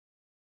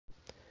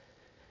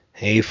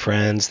Hey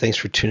friends, thanks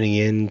for tuning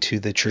in to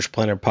the Church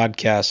Planner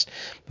Podcast.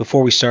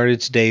 Before we started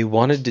today,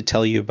 wanted to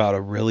tell you about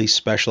a really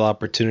special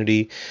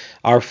opportunity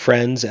our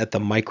friends at the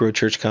Micro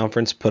Church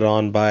Conference put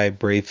on by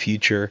Brave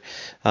Future,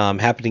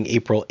 happening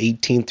April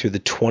 18th through the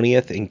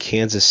 20th in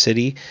Kansas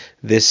City.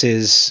 This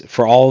is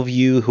for all of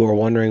you who are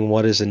wondering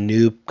what is a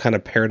new kind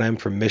of paradigm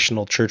for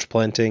missional church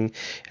planting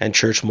and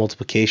church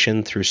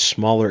multiplication through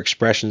smaller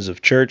expressions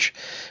of church,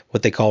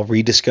 what they call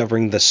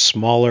rediscovering the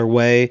smaller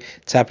way.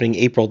 It's happening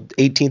April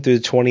 18th through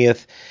the 20th.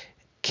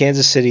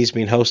 Kansas City is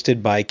being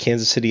hosted by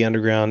Kansas City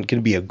Underground. Going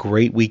to be a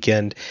great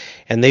weekend.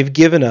 And they've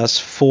given us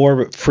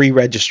 4 free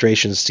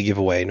registrations to give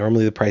away.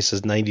 Normally the price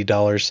is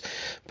 $90,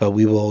 but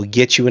we will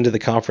get you into the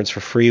conference for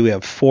free. We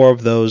have 4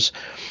 of those.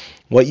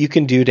 What you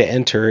can do to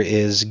enter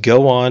is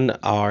go on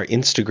our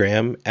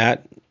Instagram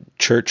at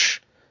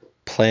Church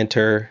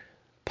Planter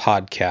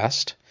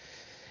Podcast.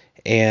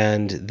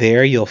 And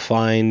there you'll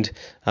find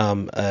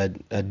a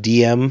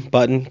DM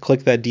button.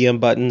 Click that DM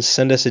button.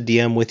 Send us a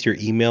DM with your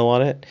email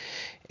on it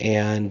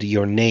and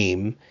your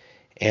name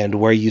and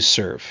where you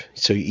serve.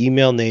 So you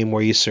email, name,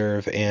 where you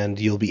serve, and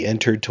you'll be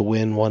entered to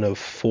win one of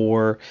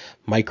 4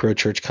 Micro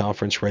Church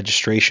Conference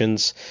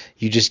registrations.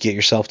 You just get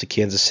yourself to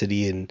Kansas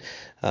City and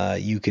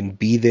you can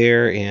be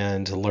there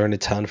and learn a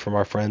ton from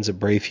our friends at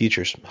Brave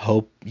Futures.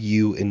 Hope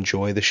you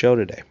enjoy the show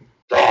today.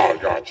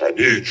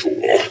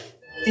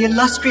 The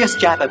illustrious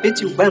Jabba bids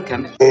you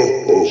welcome.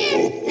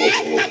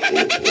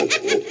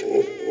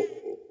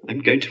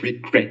 I'm going to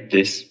regret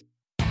this.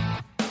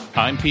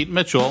 I'm Pete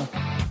Mitchell.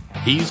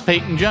 He's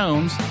Peyton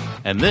Jones.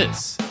 And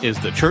this is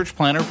the Church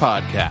Planner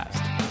Podcast,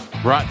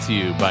 brought to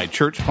you by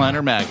Church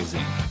Planner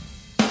Magazine.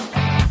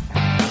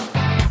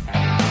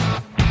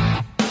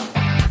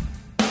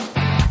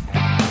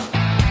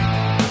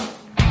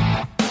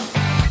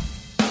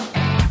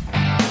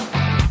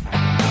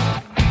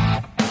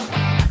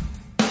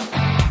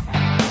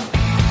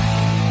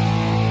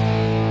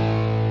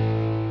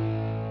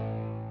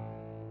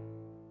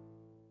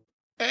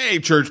 Hey,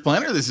 Church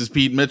Planner, this is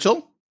Pete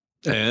Mitchell.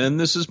 And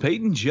this is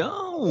Peyton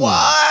Jones.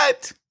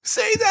 What?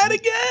 Say that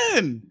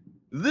again.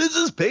 This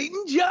is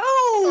Peyton Jones.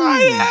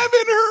 I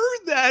haven't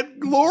heard that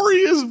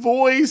glorious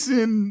voice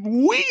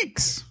in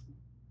weeks.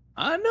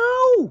 I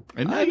know.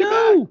 And now I you're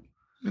know. back.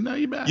 And now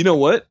you're back. You know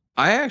what?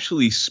 I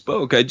actually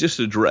spoke. I just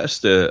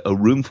addressed a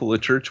room full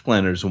of church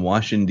planners in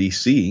Washington,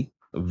 D.C.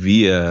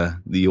 via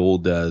the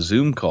old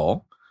Zoom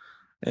call.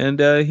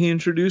 And he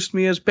introduced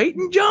me as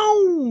Peyton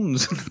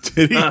Jones.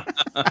 Did he?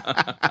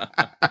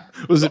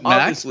 Was it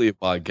Mac? Obviously a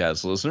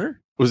podcast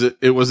listener.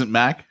 It wasn't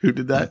Mac who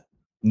did that?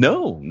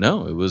 No.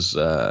 It was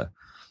a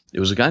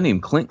guy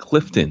named Clint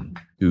Clifton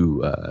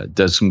who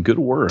does some good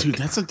work. Dude,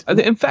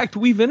 in fact,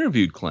 we've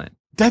interviewed Clint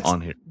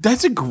on here.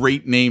 That's a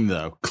great name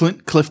though.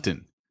 Clint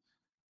Clifton.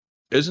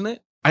 Isn't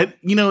it?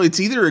 It's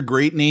either a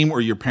great name or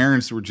your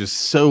parents were just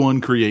so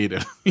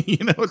uncreative.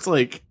 It's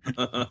like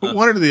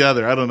one or the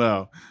other. I don't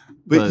know.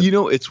 But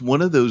it's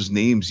one of those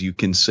names you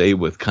can say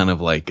with kind of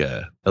like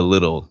a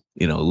little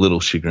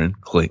chagrin,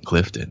 Clint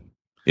Clifton,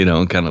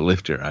 and kind of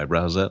lift your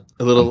eyebrows up.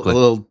 A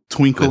little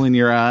twinkle in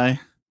your eye.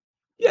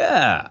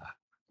 Yeah.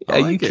 Yeah,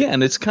 you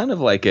can. It's kind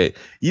of like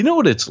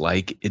what it's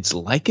like? It's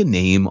like a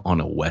name on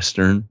a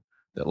Western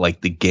that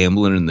like the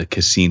gambler in the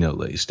casino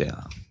lays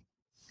down.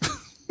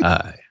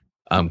 Hi,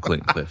 I'm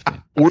Clint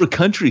Clifton. Or a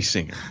country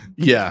singer.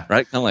 Yeah.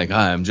 Right? Kind of like,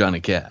 hi, I'm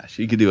Johnny Cash.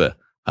 You could do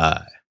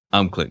hi,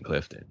 I'm Clint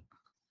Clifton.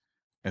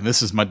 And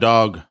this is my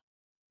dog.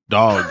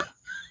 Dog.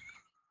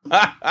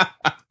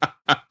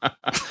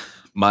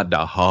 My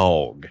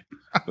dog.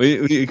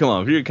 Come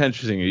on, if you're a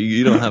country singer,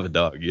 you don't have a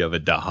dog. You have a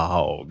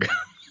dog.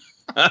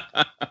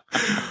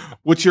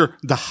 What's your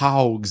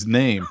dog's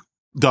name?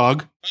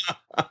 Dog.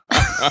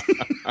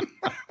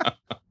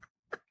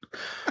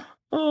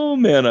 Oh,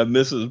 man, I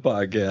miss this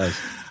podcast.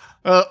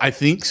 I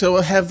think so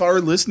have our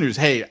listeners.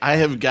 Hey, I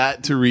have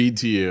got to read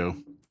to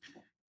you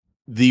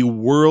the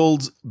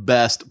world's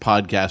best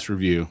podcast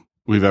review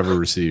we've ever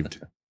received.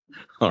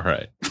 All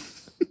right. I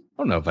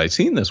don't know if I've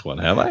seen this one,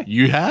 have I?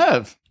 You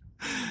have.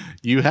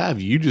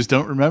 You just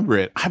don't remember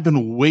it. I've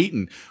been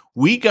waiting.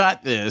 We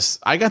got this.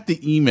 I got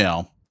the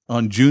email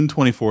on June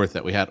 24th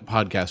that we had a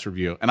podcast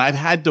review, and I've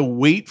had to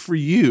wait for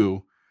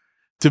you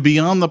to be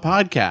on the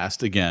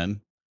podcast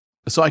again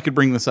so I could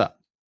bring this up.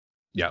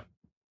 Yeah.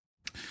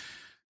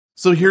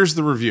 So here's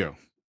the review.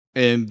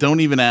 And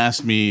don't even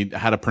ask me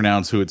how to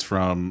pronounce who it's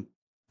from.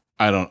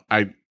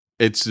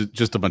 It's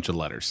just a bunch of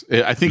letters.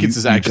 I think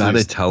it's actually. You got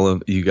to tell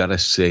him. You got to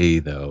say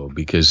though,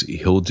 because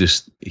he'll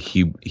just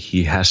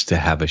he has to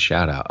have a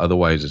shout out.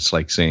 Otherwise, it's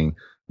like saying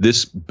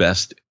this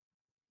best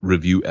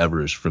review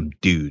ever is from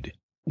Dude.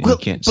 And you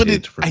can't say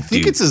it's from I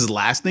think Dude. it's his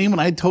last name, and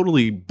I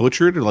totally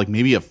butchered, or like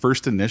maybe a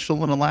first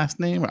initial and a last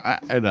name. I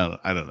don't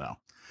know.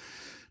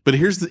 But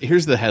here's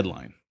the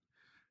headline.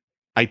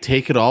 I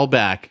take it all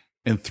back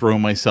and throw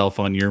myself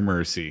on your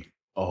mercy.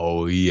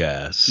 Oh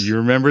yes. You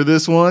remember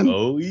this one?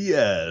 Oh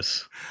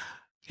yes.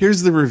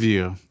 Here's the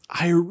review.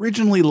 I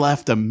originally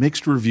left a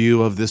mixed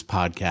review of this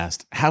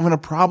podcast, having a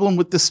problem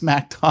with the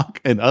smack talk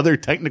and other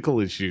technical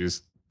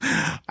issues.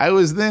 I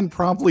was then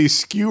promptly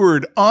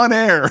skewered on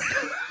air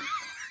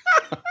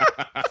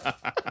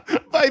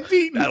by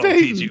Peyton. That'll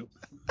teach you.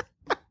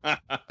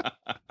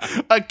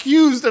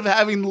 Accused of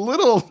having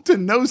little to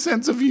no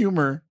sense of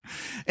humor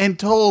and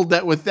told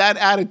that with that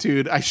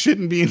attitude, I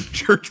shouldn't be in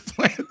church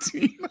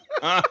planting.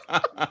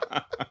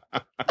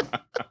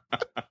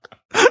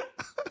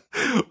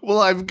 Well,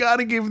 I've got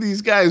to give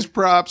these guys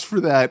props for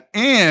that,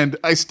 and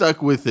I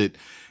stuck with it.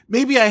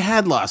 Maybe I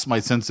had lost my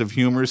sense of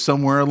humor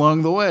somewhere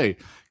along the way.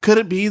 Could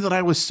it be that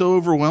I was so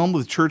overwhelmed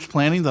with church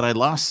planting that I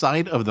lost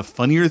sight of the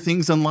funnier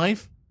things in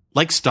life,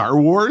 like Star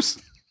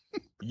Wars?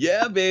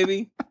 Yeah,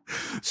 baby.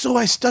 So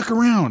I stuck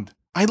around.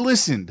 I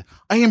listened.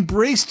 I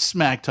embraced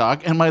smack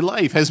talk, and my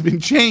life has been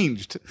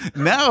changed.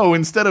 Now,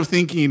 instead of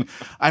thinking,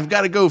 I've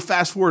got to go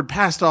fast forward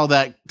past all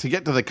that to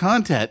get to the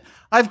content,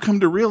 I've come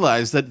to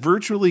realize that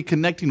virtually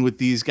connecting with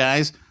these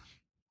guys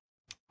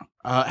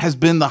has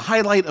been the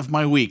highlight of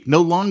my week.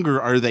 No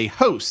longer are they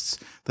hosts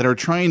that are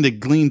trying to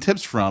glean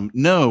tips from.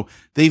 No,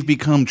 they've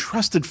become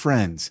trusted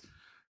friends,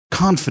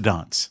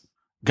 confidants,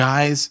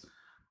 guys.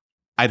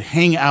 I'd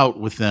hang out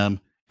with them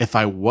if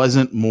I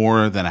wasn't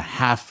more than a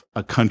half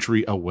a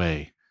country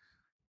away.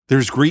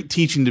 There's great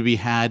teaching to be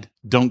had,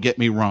 don't get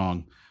me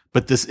wrong,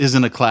 but this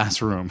isn't a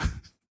classroom.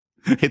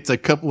 It's a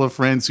couple of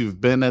friends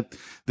who've been at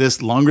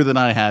this longer than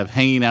I have,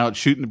 hanging out,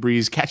 shooting the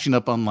breeze, catching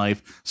up on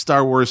life,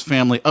 Star Wars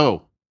family,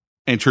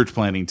 and church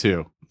planting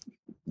too.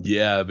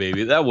 Yeah,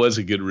 baby. That was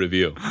a good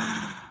review.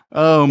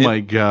 Oh my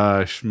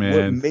gosh,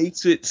 man. What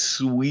makes it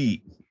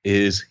sweet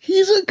is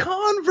he's a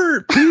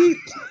convert, Pete.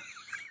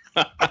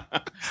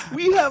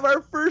 We have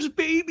our first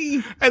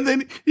baby. And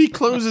then he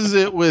closes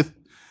it with,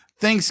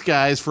 thanks,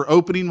 guys, for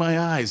opening my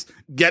eyes.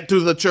 Get to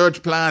the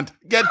church plant.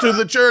 Get to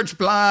the church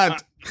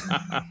plant.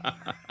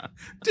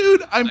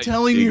 Dude, I'm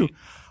telling you,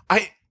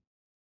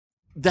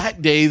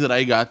 that day that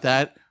I got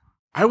that,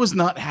 I was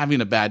not having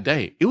a bad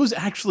day. It was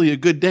actually a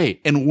good day.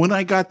 And when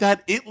I got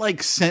that, it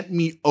like sent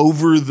me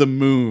over the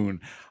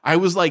moon. I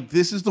was like,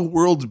 this is the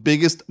world's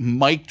biggest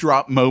mic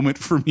drop moment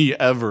for me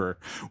ever.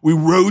 We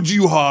rode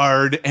you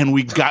hard and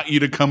we got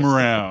you to come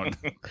around.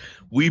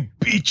 We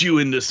beat you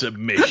into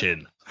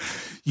submission.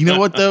 You know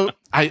what, though?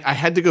 I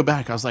had to go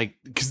back. I was like,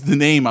 because the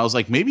name, I was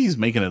like, maybe he's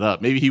making it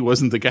up. Maybe he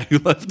wasn't the guy who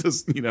left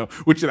us,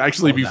 which would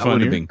actually be funny. That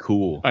would have been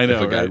cool. I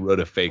know, if a guy wrote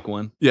a fake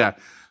one. Yeah.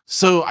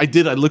 So I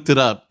looked it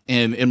up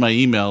and in my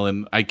email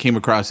and I came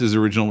across his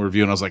original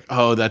review and I was like,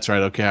 oh, that's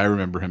right. Okay. I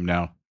remember him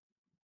now.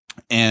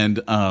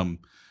 And,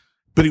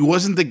 but he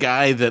wasn't the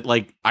guy that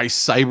like I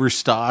cyber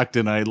stalked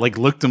and I like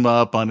looked him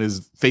up on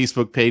his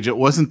Facebook page. It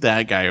wasn't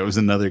that guy. It was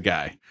another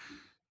guy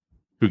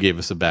who gave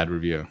us a bad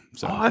review.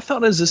 So I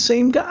thought it was the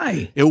same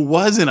guy. It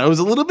wasn't. I was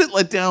a little bit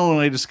let down when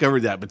I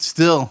discovered that, but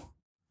still.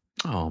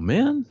 Oh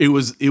man. It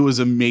was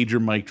a major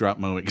mic drop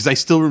moment because I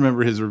still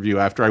remember his review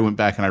after I went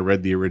back and I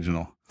read the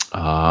original.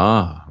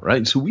 Ah,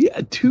 right. So we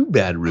had two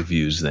bad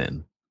reviews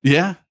then.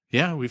 Yeah,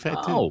 we've had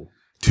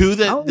two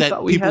that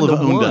people have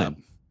owned up.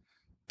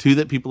 Two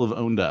that people have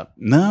owned up.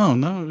 No,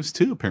 it was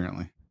two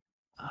apparently.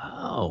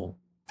 Oh,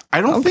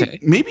 I don't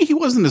think maybe he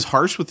wasn't as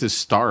harsh with his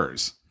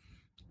stars.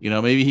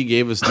 Maybe he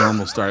gave us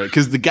normal stars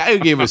because the guy who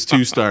gave us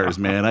 2 stars,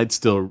 man, I'd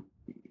still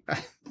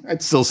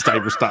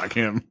cyber stalk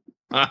him.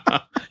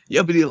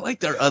 Yeah, but he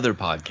liked our other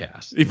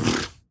podcast.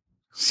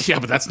 Yeah,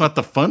 but that's not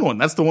the fun one.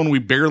 That's the one we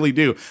barely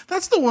do.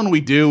 That's the one we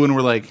do when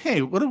we're like,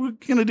 hey, what are we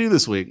going to do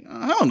this week?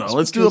 I don't know.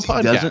 Let's do a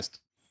podcast.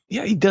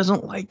 He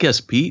doesn't like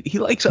us, Pete. He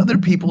likes other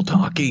people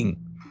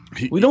talking.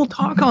 We don't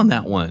talk on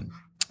that one.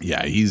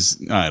 Yeah,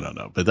 I don't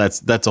know. But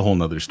that's a whole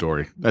nother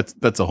story.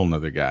 That's a whole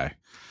nother guy.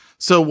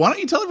 So why don't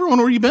you tell everyone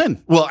where you've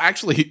been? Well,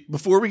 actually,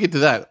 before we get to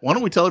that, why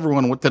don't we tell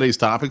everyone what today's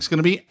topic is going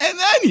to be? And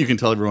then you can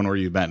tell everyone where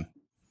you've been.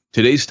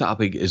 Today's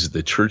topic is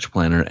the church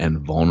planner and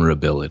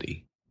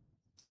vulnerability.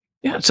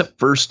 Yeah, it's the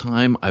first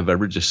time I've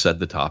ever just said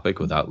the topic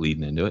without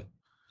leading into it.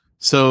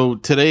 So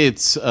today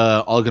it's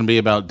all going to be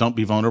about don't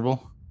be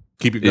vulnerable.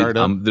 Keep your guard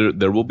up.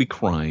 There will be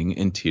crying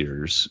and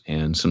tears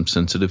and some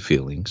sensitive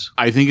feelings.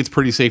 I think it's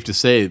pretty safe to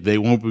say they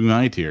won't be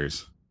my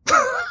tears.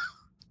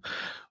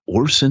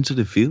 Or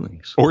sensitive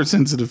feelings. Or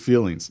sensitive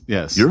feelings,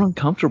 yes. You're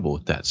uncomfortable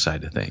with that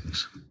side of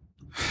things.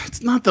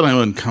 It's not that I'm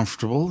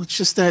uncomfortable. It's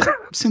just that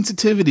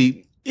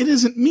sensitivity, it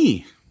isn't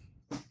me.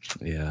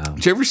 Yeah.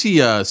 Did you ever see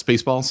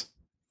Spaceballs?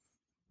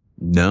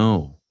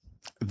 No.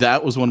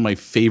 That was one of my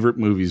favorite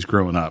movies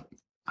growing up.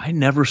 I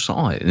never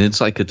saw it. And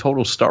it's like a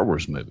total Star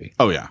Wars movie.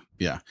 Oh, yeah.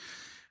 Yeah.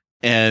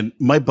 And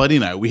my buddy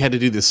and I, we had to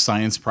do this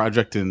science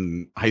project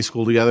in high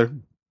school together.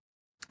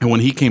 And when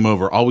he came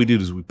over, all we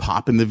did is we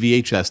pop in the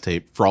VHS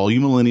tape. For all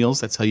you millennials,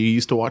 that's how you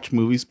used to watch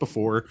movies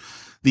before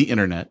the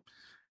internet.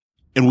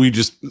 And we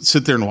just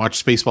sit there and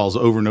watch Spaceballs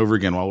over and over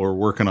again while we're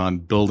working on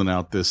building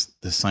out this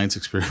science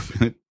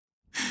experiment.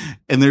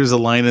 And there's a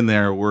line in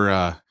there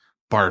where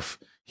Barf,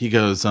 he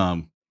goes,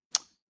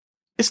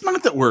 it's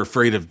not that we're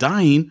afraid of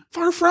dying.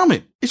 Far from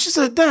it. It's just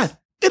a death.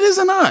 It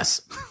isn't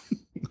us.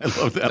 I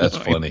love that. That's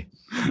line. Funny.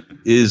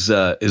 Is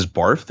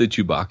Barf the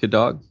Chewbacca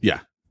dog? Yeah.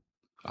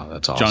 Oh,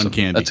 that's awesome. John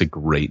Candy. That's a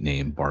great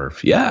name,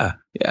 Barf. Yeah,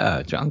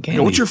 John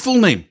Candy. What's your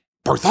full name?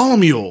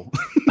 Bartholomew.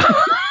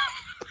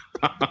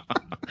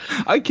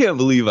 I can't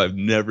believe I've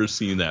never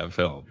seen that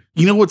film.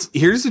 You know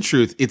here's the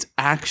truth. It's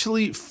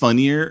actually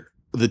funnier,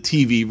 the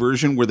TV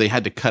version where they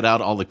had to cut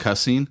out all the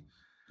cussing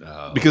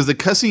because the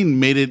cussing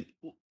made it.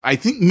 I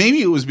think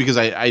maybe it was because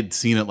I'd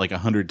seen it like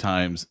 100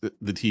 times,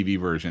 the TV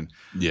version.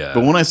 Yeah.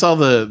 But when I saw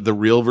the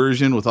real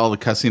version with all the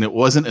cussing, it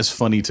wasn't as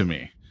funny to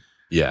me.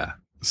 Yeah.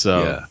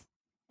 So yeah.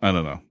 I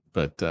don't know,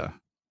 but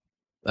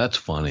that's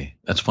funny.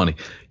 That's funny.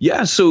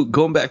 Yeah. So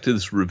going back to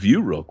this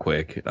review real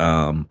quick,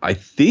 I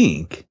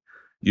think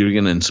you're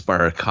going to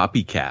inspire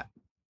copycat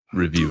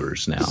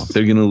reviewers now.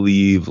 They're going to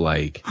leave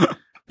like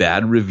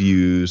bad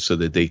reviews so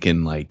that they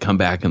can like come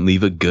back and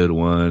leave a good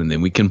one. And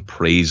then we can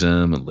praise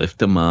them and lift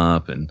them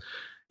up and,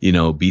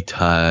 be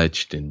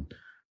touched and,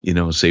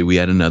 say we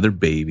had another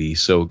baby.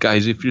 So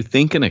guys, if you're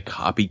thinking of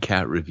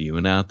copycat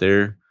reviewing out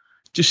there,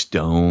 just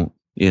don't,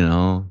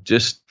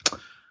 just,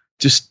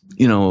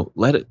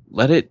 let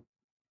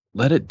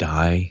it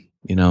die.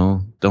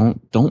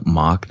 Don't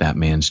mock that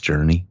man's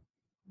journey.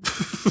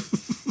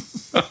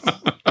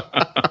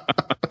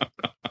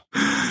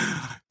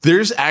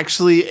 There's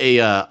actually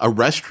a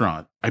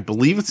restaurant. I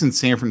believe it's in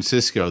San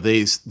Francisco.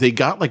 They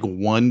got like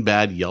one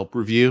bad Yelp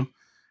review,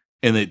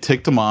 and it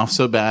ticked them off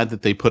so bad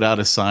that they put out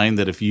a sign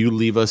that if you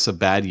leave us a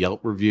bad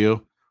Yelp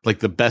review, like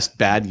the best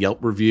bad Yelp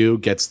review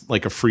gets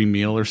like a free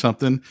meal or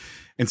something.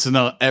 And so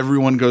now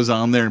everyone goes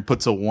on there and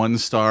puts a 1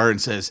 star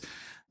and says,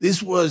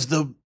 "This was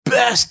the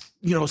best,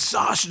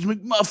 sausage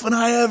McMuffin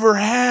I ever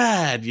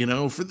had,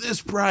 for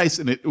this price."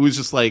 And it was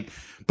just like,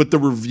 but the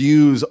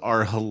reviews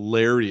are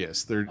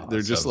hilarious. They're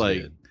just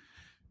like, good.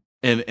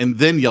 And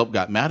then Yelp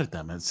got mad at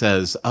them and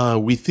says,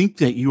 "We think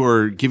that you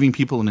are giving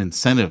people an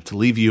incentive to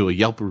leave you a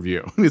Yelp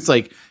review." And it's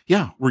like,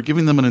 yeah, we're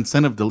giving them an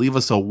incentive to leave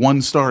us a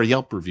 1 star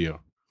Yelp review.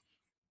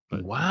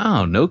 But,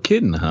 wow, no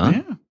kidding,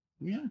 huh?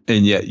 Yeah.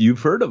 And yet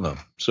you've heard of them,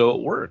 so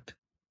it worked.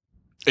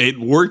 It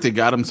worked. It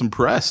got them some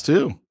press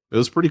too. It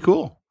was pretty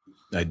cool.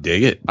 I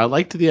dig it. I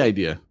liked the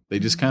idea. They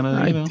just kind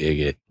of, dig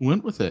it.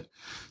 Went with it.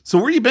 So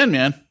where you been,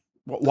 man?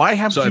 Why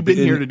haven't you been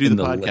here to do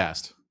the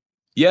podcast?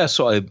 Yeah,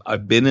 so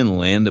I've been in the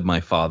land of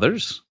my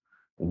fathers,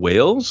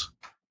 Wales,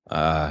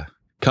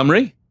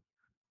 Cymru,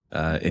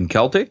 in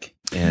Celtic,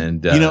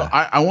 and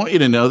I want you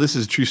to know this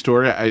is a true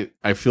story.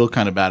 I feel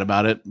kind of bad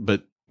about it,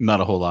 but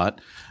not a whole lot.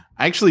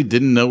 I actually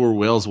didn't know where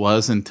Wales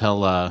was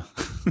until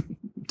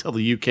until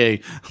the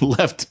UK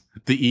left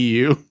the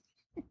EU.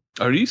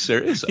 Are you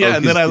serious? Yeah,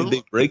 and then did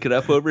they break it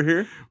up over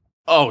here?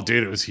 Oh,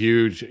 dude, it was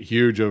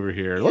huge over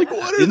here. Like,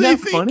 what are they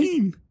thinking?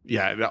 Funny?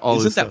 Yeah,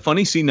 isn't that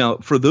funny? See, now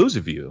for those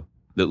of you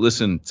that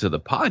listen to the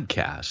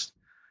podcast,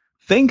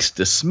 thanks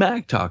to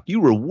Smack Talk, you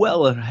were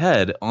well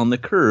ahead on the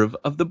curve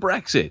of the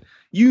Brexit.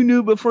 You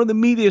knew before the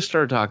media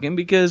started talking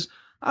because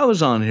I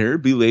was on here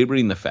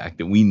belaboring the fact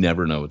that we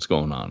never know what's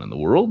going on in the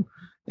world,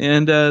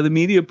 and the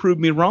media proved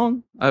me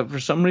wrong. For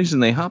some reason,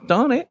 they hopped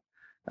on it.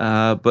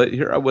 But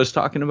here I was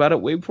talking about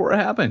it way before it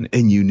happened,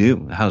 and you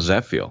knew. How's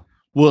that feel?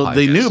 Well,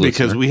 they knew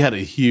because we had a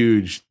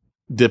huge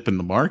dip in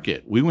the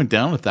market. We went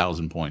down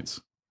 1,000 points.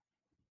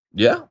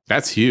 Yeah.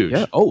 That's huge.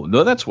 Yeah. Oh,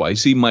 no, that's why.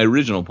 See, my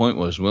original point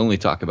was we only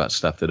talk about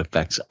stuff that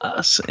affects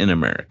us in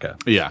America.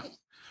 Yeah.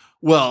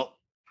 Well,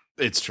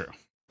 it's true.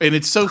 And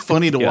it's so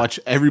funny to watch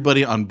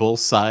everybody on both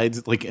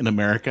sides, like in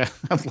America.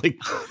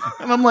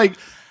 I'm like,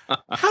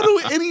 how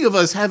do any of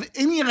us have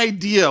any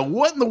idea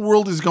what in the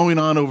world is going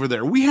on over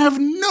there? We have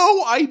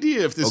no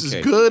idea if this is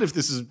good, if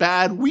this is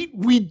bad.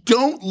 We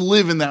don't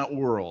live in that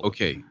world.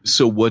 Okay.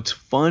 So what's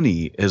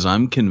funny is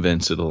I'm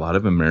convinced that a lot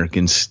of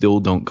Americans still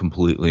don't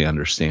completely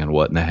understand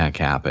what in the heck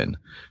happened,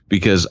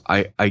 because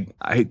I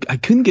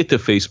couldn't get to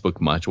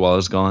Facebook much while I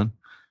was gone.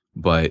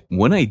 But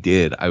when I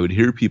did, I would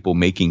hear people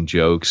making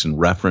jokes and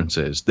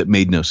references that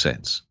made no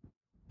sense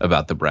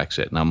about the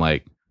Brexit. And I'm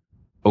like,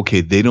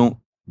 okay, they don't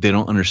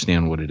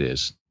understand what it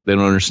is. They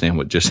don't understand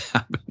what just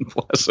happened.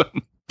 Bless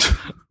them.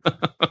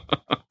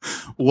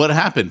 What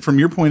happened from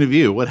your point of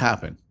view? What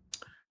happened?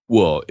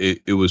 Well,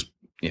 it was,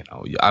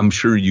 I'm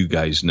sure you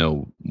guys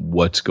know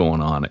what's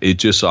going on. It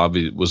just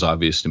was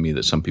obvious to me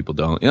that some people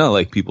don't.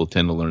 Like people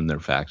tend to learn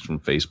their facts from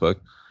Facebook.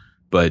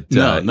 But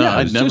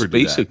I'd never do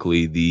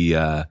basically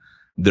that.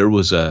 There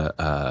was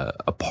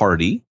a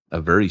party,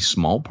 a very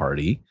small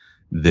party,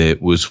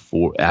 that was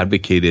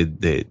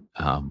advocated that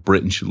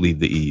Britain should leave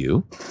the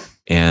EU.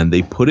 And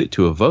they put it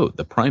to a vote.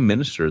 The prime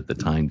minister at the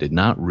time did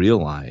not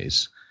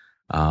realize,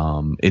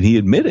 and he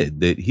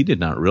admitted that he did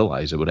not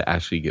realize it would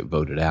actually get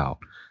voted out.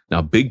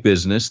 Now, big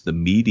business, the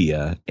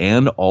media,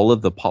 and all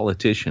of the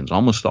politicians,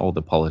 almost all of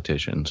the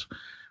politicians,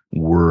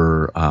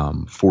 were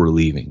for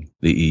leaving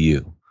the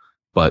EU.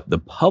 But the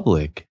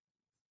public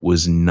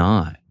was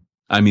not.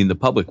 I mean, the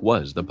public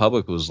was. The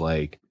public was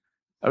like,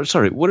 oh,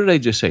 sorry, what did I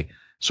just say?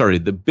 Sorry,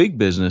 the big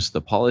business,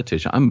 the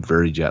politician, I'm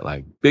very jet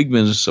lagged. Big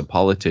business, the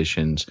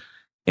politicians,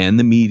 and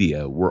the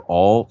media were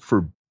all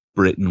for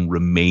Britain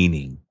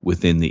remaining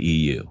within the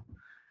EU.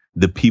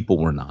 The people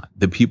were not.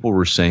 The people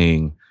were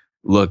saying,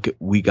 look,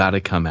 we got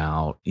to come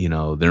out.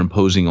 They're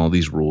imposing all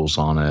these rules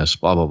on us,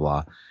 blah, blah,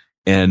 blah.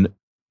 And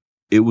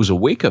it was a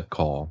wake-up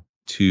call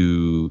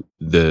to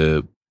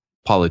the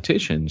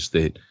politicians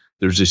that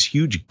there's this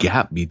huge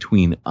gap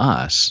between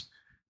us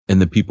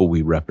and the people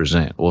we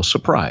represent. Well,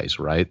 surprise,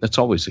 right? That's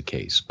always the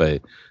case.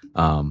 But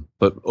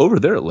over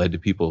there, it led to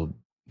people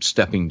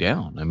stepping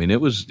down. I mean,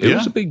 it was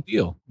a big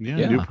deal.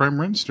 Yeah. New prime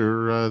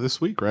minister this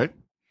week, right?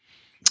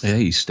 Yeah,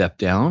 he stepped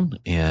down,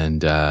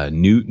 and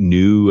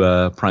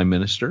new prime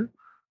minister,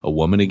 a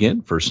woman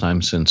again, first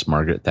time since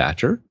Margaret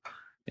Thatcher,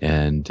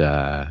 and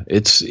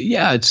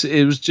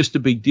it was just a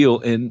big deal,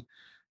 and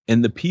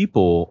the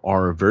people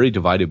are very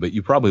divided. But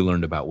you probably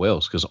learned about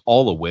Wales because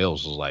all of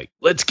Wales was like,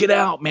 "Let's get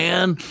out,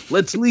 man,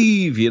 let's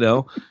leave,"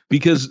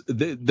 because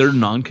they're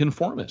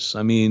nonconformists.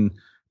 I mean,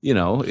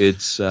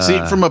 it's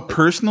see, from a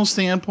personal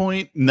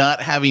standpoint,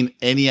 not having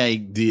any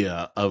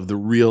idea of the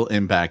real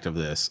impact of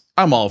this,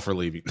 I'm all for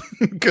leaving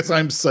because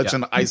I'm such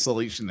an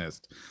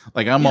isolationist.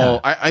 Like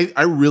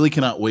I really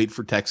cannot wait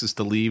for Texas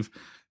to leave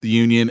the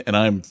union, and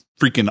I'm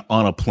freaking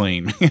on a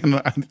plane and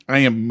I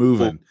am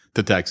moving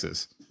to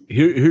Texas.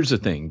 Here's the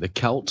thing. The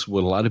Celts,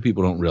 what a lot of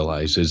people don't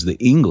realize is the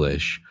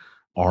English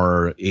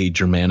are a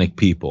Germanic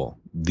people.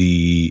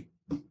 The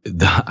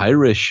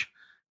Irish,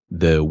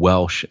 the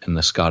Welsh, and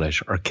the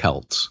Scottish are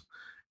Celts.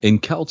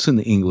 And Celts and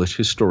the English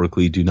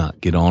historically do not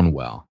get on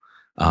well.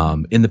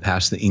 In the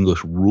past, the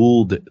English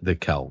ruled the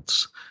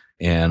Celts.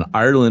 And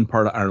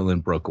part of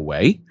Ireland broke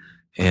away.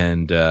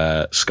 And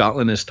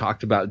Scotland has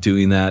talked about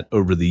doing that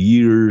over the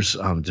years,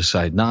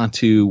 decided not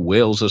to.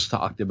 Wales has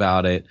talked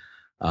about it.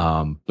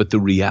 But the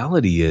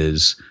reality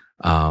is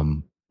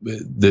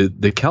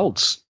the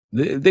Celts,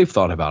 they've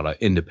thought about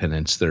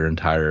independence their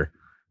entire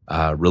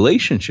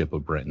relationship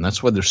with Britain.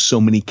 That's why there's so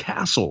many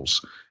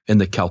castles in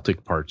the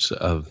Celtic parts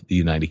of the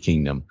United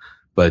Kingdom.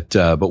 But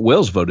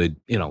Wales voted,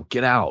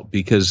 get out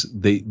because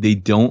they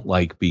don't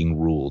like being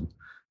ruled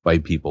by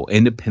people.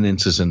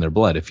 Independence is in their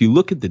blood. If you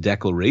look at the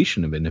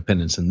Declaration of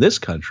Independence in this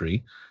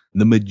country,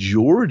 the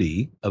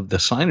majority of the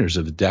signers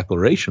of the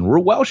Declaration were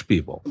Welsh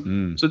people.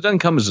 So it doesn't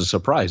come as a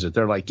surprise that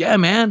they're like, yeah,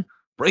 man,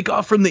 break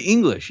off from the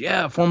English.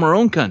 Yeah, form our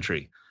own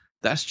country.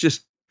 That's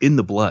just in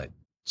the blood.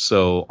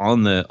 So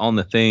on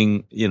the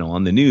thing,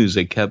 on the news,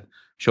 they kept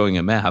showing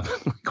a map.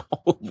 Like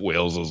all of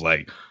Wales was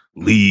like,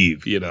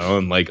 leave,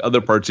 and like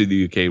other parts of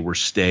the UK were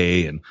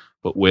stay,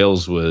 but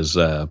Wales was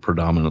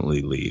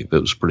predominantly leave.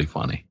 It was pretty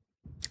funny.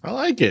 I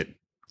like it.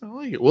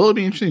 Well, it'll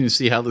be interesting to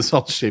see how this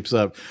all shapes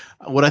up.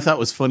 What I thought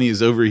was funny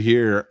is over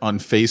here on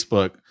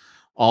Facebook,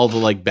 all the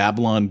like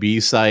Babylon Bee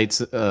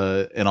sites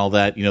and all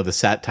that,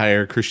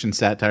 the Christian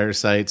satire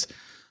sites.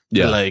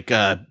 Yeah. Like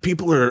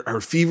people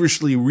are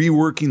feverishly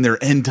reworking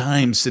their end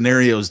time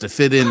scenarios to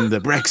fit in the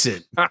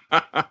Brexit.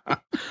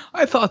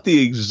 I thought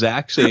the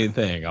exact same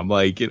thing. I'm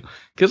like,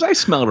 because I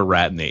smelled a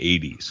rat in the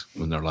 80s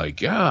when they're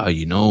like, yeah,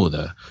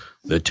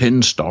 the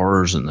 10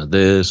 stars and the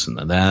this and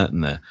the that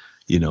and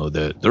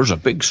there's a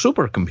big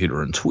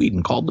supercomputer in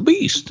Sweden called the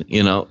Beast.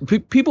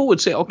 People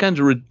would say all kinds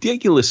of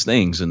ridiculous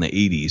things in the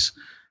 80s.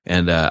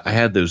 And I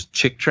had those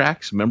chick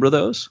tracks. Remember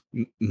those?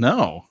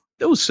 No.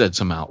 Those said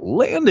some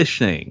outlandish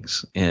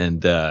things.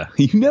 And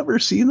you never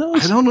seen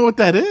those? I don't know what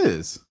that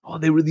is. Oh,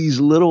 they were these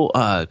little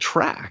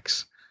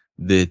tracks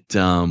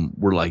that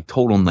were like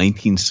total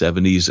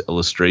 1970s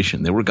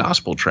illustration. They were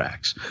gospel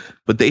tracks.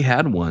 But they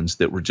had ones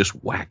that were just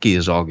wacky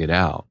as all get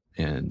out.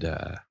 And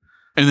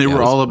they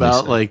were all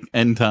about like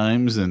end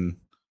times, and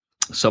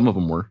some of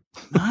them were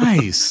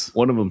nice.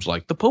 One of them's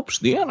like the Pope's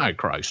the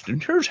Antichrist,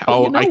 and here's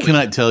how. I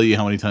cannot tell you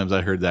how many times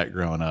I heard that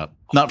growing up.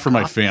 Not from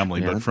my family,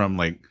 but from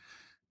like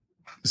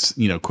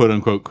quote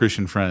unquote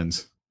Christian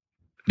friends.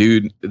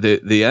 Dude,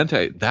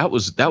 that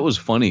was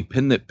funny.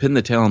 Pin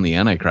the tail on the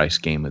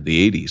Antichrist game of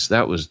the 80s.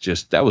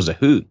 That was a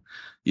hoot.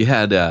 You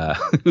had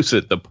who's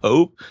it? The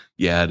Pope.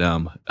 You had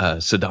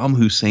Saddam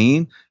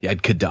Hussein. You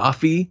had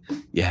Gaddafi.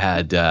 You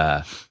had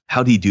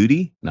Howdy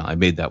Doody. No, I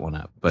made that one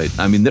up. But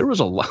I mean, there was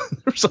a lot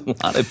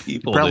of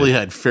people. You probably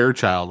had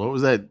Fairchild. What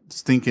was that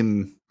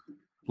stinking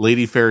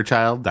Lady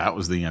Fairchild? That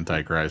was the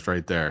Antichrist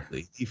right there.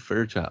 Lady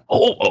Fairchild.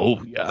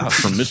 Oh yeah,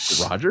 from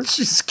Mr. Rogers.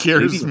 She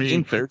scares Lady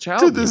me.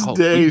 Fairchild. To this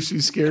day,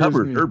 she scares me.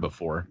 Covered her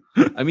before.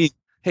 I mean,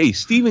 hey,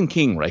 Stephen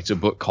King writes a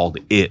book called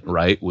It,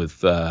 right?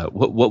 With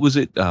what was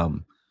it?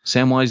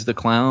 Samwise the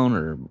Clown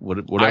or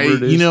whatever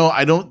it is.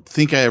 I don't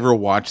think I ever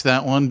watched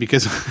that one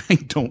because I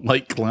don't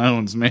like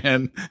clowns,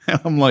 man.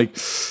 And I'm like,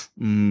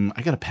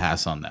 I got to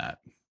pass on that.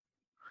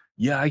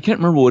 Yeah, I can't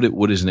remember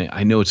what his name.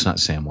 I know it's not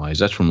Samwise.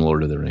 That's from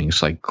Lord of the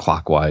Rings, like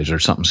Clockwise or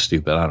something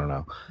stupid. I don't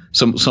know.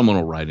 Someone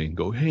will write it and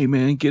go, hey,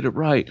 man, get it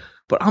right.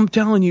 But I'm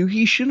telling you,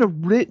 he should have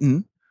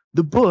written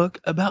the book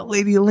about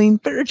Lady Elaine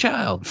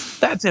Fairchild.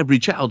 That's every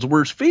child's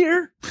worst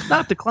fear,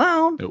 not the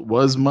clown. It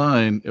was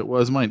mine.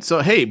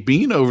 So, hey,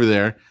 being over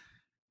there,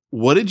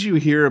 what did you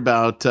hear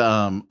about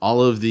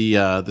all of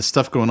the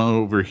stuff going on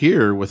over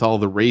here with all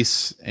the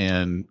race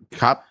and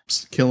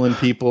cops killing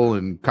people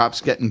and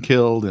cops getting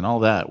killed and all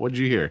that? What did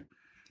you hear?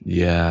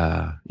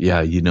 Yeah.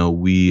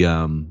 We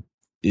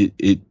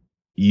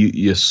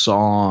you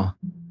saw.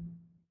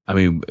 I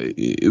mean,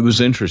 it was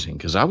interesting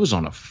because I was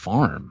on a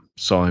farm,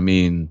 so I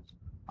mean.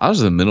 I was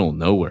in the middle of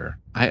nowhere.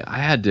 I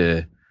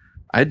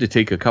I had to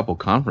take a couple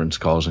conference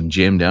calls and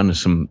jam down to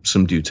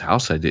some dude's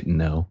house I didn't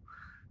know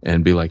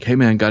and be like, hey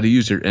man, got to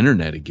use your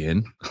internet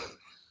again.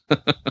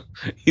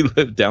 He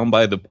lived down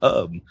by the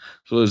pub,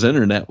 so his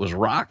internet was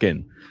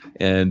rocking.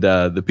 And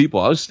the people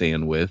I was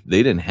staying with,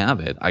 they didn't have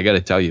it. I got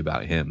to tell you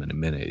about him in a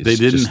minute. They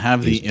didn't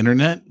have the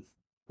internet?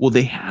 Well,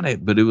 they had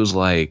it, but it was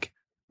like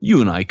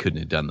you and I couldn't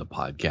have done the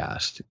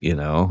podcast, you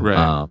know?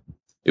 Right.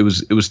 It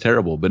was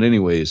terrible. But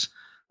anyways,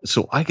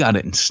 so I got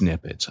it in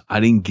snippets. I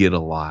didn't get a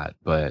lot,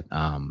 but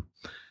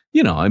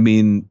you know, I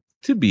mean,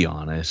 to be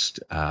honest,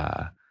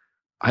 I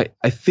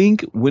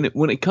think when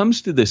it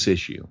comes to this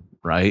issue,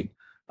 right?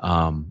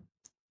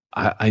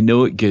 I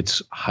know it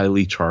gets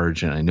highly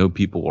charged, and I know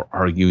people were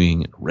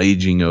arguing and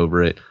raging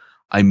over it.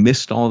 I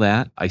missed all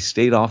that. I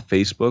stayed off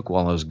Facebook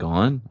while I was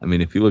gone. I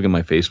mean, if you look at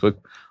my Facebook,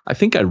 I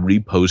think I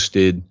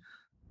reposted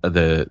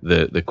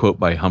the quote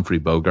by Humphrey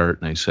Bogart,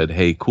 and I said,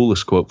 "Hey,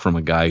 coolest quote from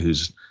a guy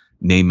whose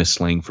name is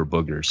slang for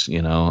boogers."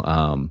 You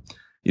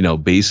know,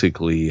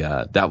 basically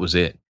that was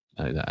it.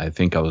 I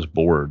think I was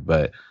bored,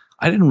 but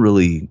I didn't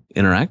really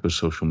interact with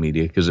social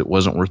media because it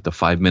wasn't worth the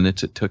 5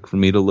 minutes it took for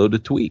me to load a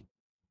tweet.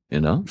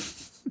 You know.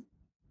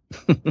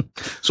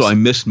 So I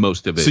missed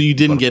most of it. So you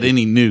didn't get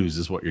any news,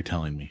 is what you're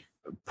telling me?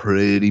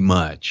 Pretty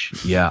much.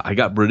 Yeah, I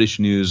got British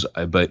news,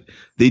 but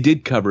they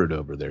did cover it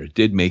over there. It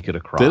did make it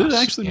across. Did it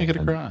actually make it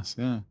across?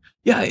 Yeah.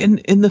 Yeah,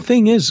 and the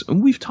thing is,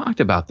 and we've talked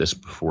about this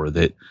before,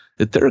 that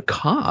their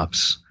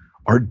cops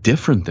are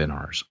different than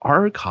ours.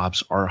 Our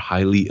cops are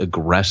highly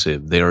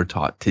aggressive. They are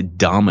taught to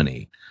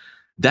dominate.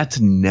 That's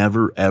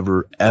never,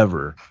 ever,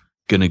 ever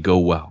going to go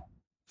well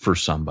for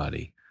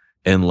somebody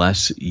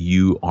unless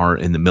you are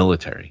in the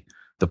military.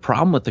 The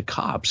problem with the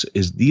cops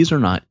is these are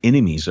not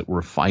enemies that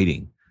we're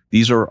fighting.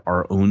 These are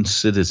our own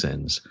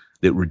citizens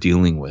that we're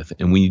dealing with.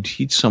 And when you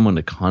teach someone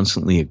to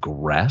constantly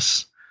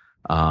aggress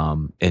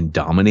and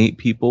dominate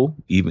people,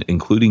 even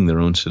including their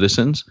own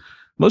citizens,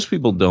 most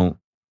people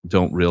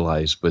don't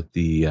realize. But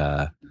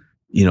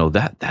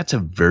that's a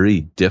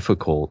very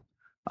difficult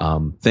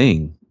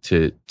thing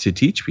to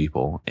teach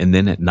people, and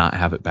then not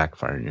have it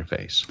backfire in your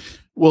face.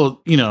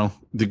 Well, you know,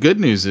 the good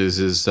news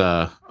is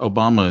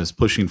Obama is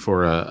pushing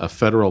for a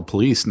federal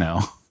police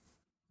now.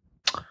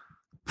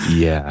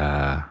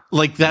 Yeah.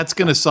 Like that's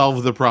going to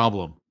solve the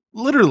problem.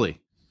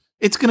 Literally.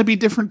 It's going to be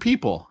different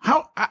people.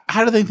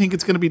 How do they think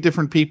it's going to be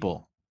different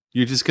people?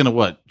 You're just going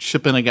to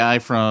ship in a guy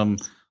from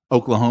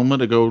Oklahoma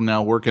to go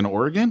now work in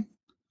Oregon?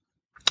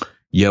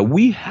 Yeah,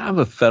 we have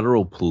a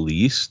federal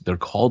police. They're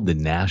called the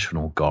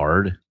National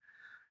Guard.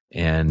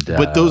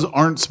 But those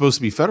aren't supposed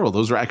to be federal.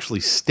 Those are actually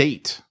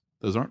state.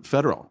 Those aren't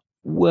federal.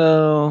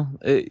 Well,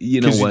 you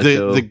know what?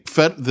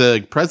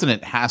 The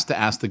president has to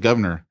ask the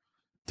governor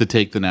to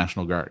take the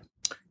National Guard.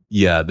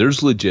 Yeah,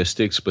 there's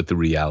logistics, but the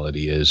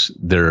reality is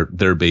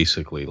they're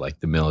basically like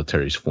the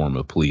military's form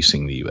of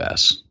policing the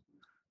U.S.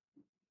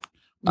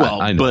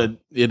 Well, I know. But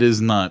it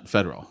is not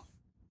federal.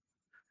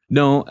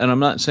 No, and I'm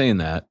not saying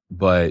that,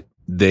 but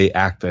they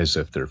act as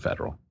if they're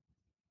federal.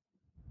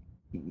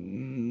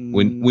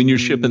 When you're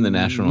shipping the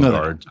National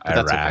Guard to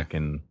Iraq, okay.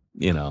 And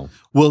you know,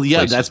 well,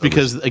 yeah, that's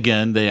because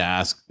again they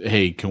ask,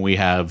 "Hey, can we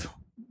have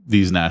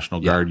these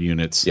National Guard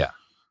units? Yeah,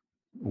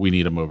 we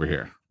need them over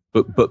here."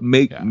 But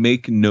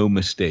make no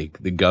mistake,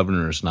 the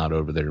governor is not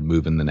over there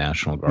moving the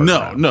National Guard.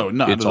 No,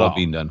 it's all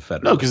being done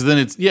federally. No,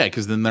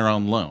 because then they're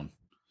on loan.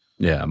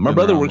 Yeah, my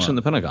brother works in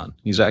the Pentagon.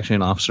 He's actually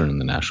an officer in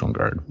the National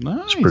Guard.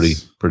 Nice,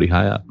 it's pretty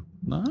high up.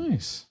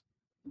 Nice.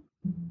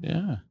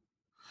 Yeah.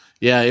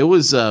 Yeah, it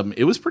was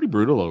pretty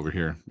brutal over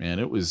here, man.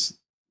 It was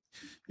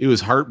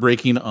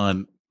heartbreaking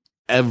on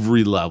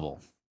every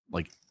level,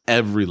 like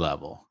every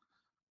level.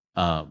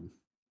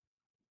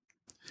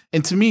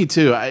 And to me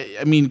too,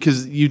 I mean,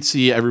 because you'd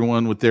see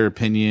everyone with their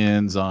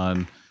opinions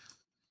on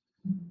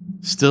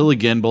still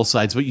again both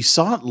sides, but you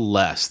saw it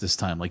less this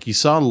time. Like you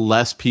saw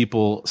less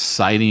people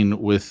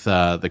siding with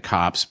the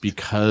cops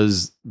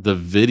because the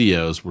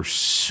videos were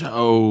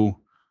so.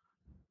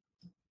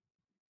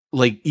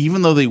 Like,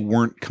 even though they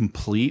weren't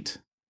complete,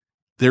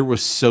 there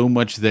was so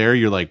much there.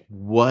 You're like,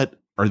 what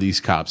are these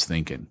cops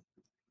thinking?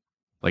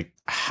 Like,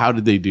 how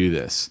did they do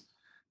this?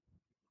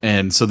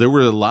 And so there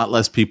were a lot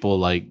less people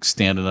like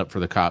standing up for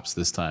the cops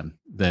this time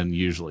than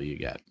usually you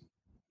get.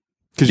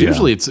 Because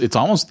usually it's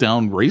almost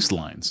down race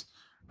lines,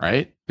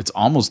 right? It's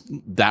almost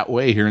that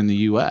way here in the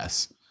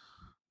U.S.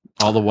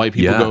 All the white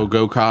people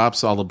go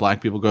cops. All the black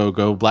people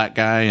go black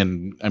guy.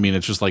 And I mean,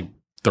 it's just like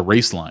the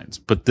race lines.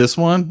 But this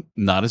one,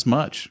 not as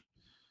much.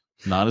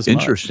 Not as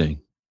interesting.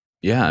 Much.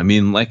 Yeah, I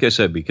mean, like I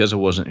said, because I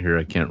wasn't here,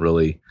 I can't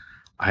really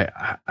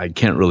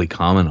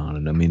comment on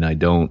it. I mean, I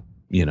don't,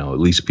 you know, at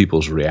least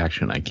people's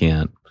reaction, I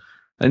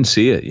didn't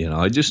see it. You know,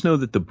 I just know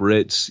that the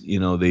Brits, you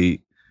know,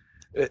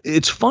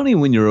 it's funny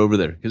when you're over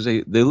there because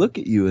they look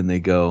at you and they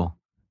go,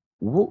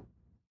 well,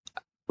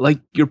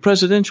 like your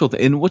presidential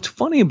thing. And what's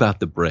funny about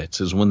the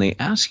Brits is when they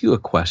ask you a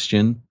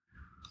question,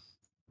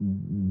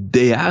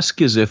 they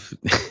ask as if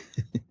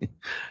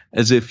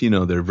you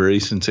know, they're very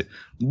sincere.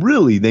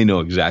 Really, they know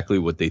exactly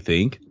what they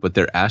think, but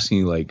they're asking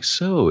you like,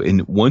 so,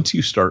 and once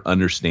you start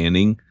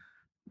understanding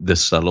the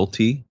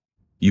subtlety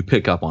You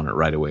pick up on it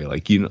right away.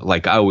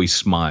 Like I always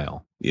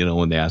smile,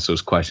 when they ask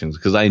those questions,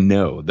 because I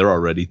know they're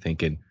already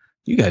thinking,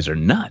 you guys are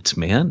nuts,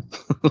 man.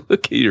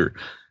 Look at your.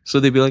 So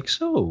they'd be like,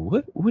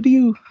 so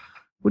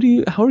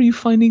how are you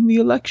finding the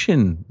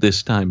election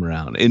this time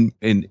around?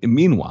 And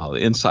meanwhile,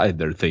 inside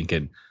they're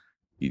thinking,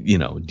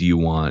 do you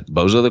want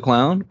Bozo the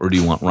Clown or do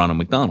you want Ronald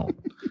McDonald?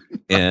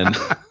 And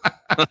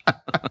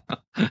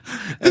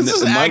this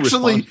is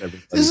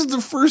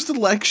the first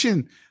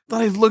election that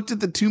I've looked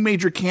at the two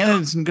major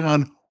candidates and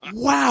gone,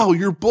 wow,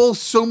 you're both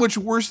so much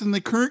worse than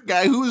the current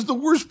guy who is the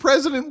worst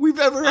president we've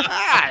ever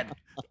had.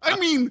 I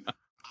mean,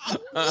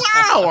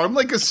 wow, I'm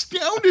like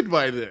astounded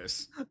by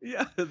this.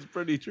 Yeah, it's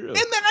pretty true. And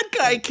that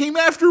guy came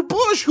after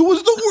Bush, who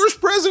was the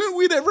worst president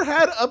we'd ever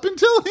had up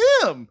until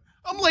him.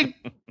 I'm like,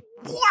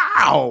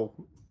 wow.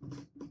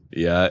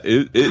 Yeah,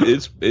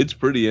 it's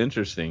pretty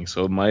interesting.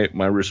 So my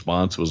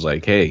response was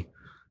like, hey,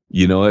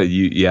 you know what?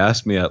 You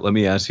asked me. Let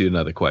me ask you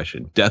another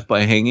question: death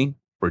by hanging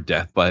or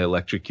death by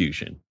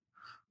electrocution?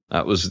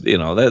 That was,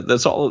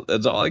 that's all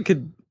I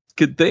could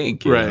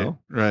think.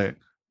 Right.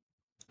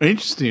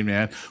 Interesting,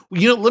 man.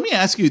 Let me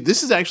ask you.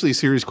 This is actually a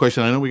serious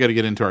question. I know we got to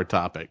get into our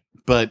topic,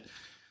 but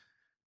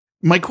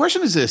my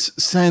question is this: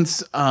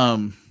 since are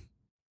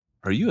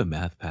you a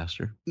math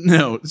pastor?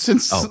 No,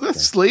 since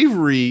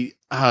slavery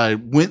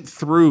went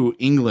through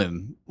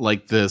England,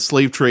 like the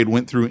slave trade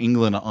went through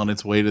England on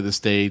its way to the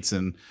States,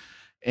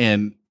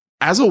 and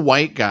as a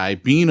white guy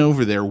being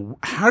over there,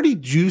 how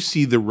did you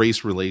see the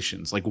race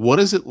relations? Like, what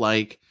is it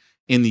like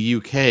in the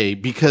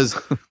UK? Because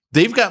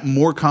they've got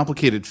more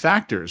complicated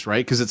factors,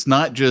 right? Because it's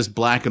not just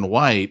black and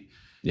white.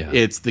 Yeah.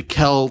 It's the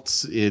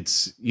Celts.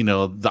 It's,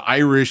 the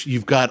Irish.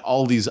 You've got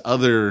all these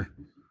other.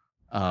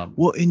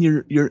 Well, and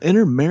your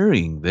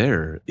intermarrying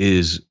there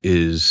is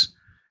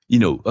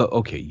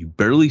okay. You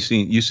barely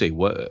see. You say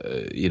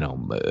what? You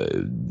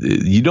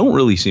don't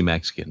really see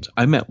Mexicans.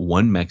 I met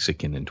one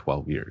Mexican in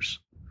 12 years.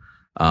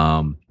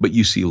 But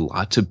you see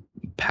lots of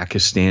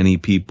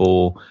Pakistani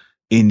people,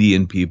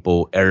 Indian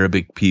people,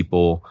 Arabic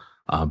people,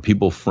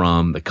 people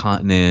from the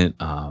continent,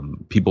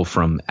 people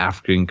from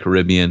African,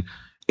 Caribbean,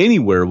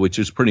 anywhere, which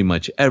is pretty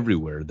much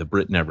everywhere. The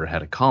Brit never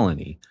had a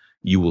colony.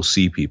 You will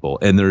see people,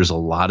 and there's a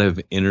lot of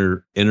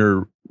inter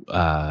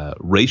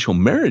racial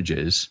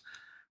marriages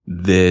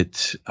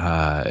that,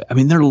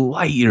 they're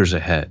light years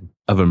ahead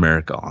of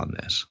America on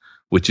this,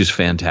 which is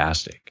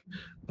fantastic.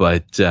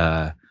 But,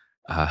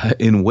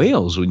 in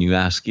Wales, when you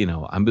ask,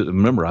 I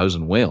remember I was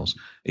in Wales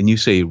and you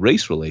say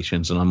race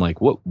relations, and I'm like,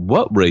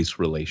 what race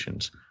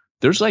relations?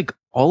 There's like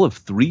all of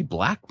 3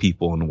 black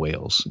people in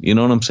Wales. You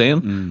know what I'm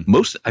saying?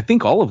 I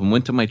think all of them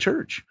went to my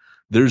church.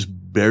 There's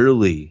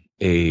barely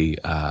a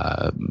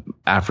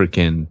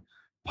African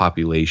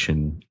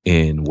population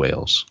in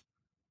Wales.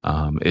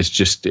 It's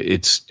just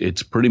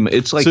it's pretty much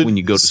it's like when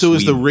you go to Sweden.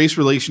 Is the race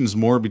relations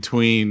more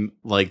between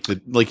like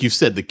you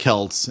said, the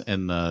Celts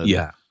and the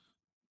yeah.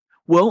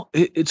 Well,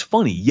 it's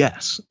funny,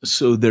 yes.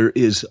 So there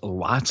is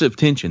lots of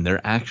tension.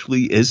 There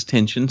actually is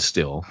tension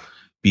still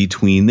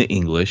between the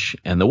English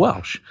and the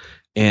Welsh.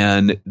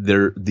 And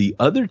the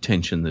other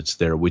tension that's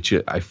there, which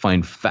I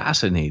find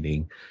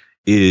fascinating,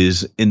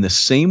 is in the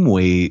same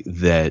way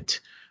that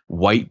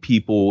white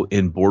people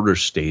in border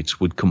states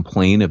would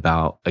complain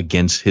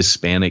against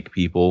Hispanic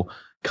people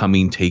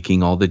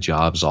taking all the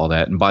jobs, all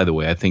that. And by the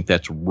way, I think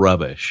that's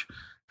rubbish.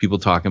 People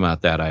talking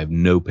about that, I have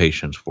no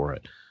patience for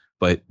it.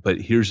 But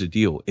here's the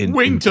deal.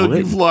 Wait until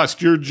Britain, you've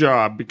lost your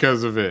job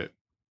because of it.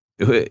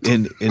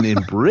 And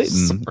in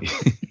Britain,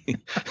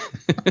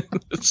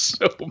 it's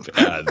so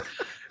bad.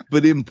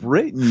 But in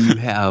Britain, you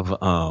have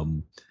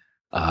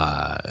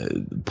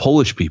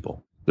Polish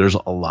people. There's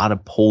a lot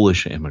of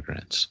Polish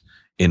immigrants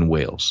in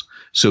Wales.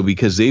 So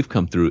because they've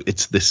come through,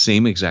 it's the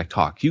same exact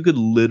talk. You could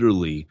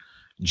literally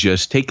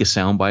just take a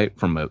soundbite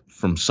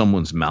from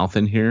someone's mouth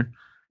in here,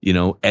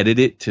 edit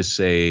it to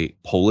say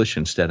Polish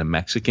instead of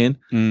Mexican.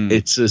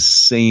 It's the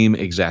same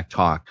exact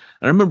talk.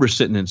 I remember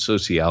sitting in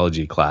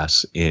sociology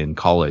class in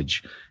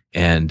college,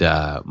 and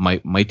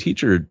my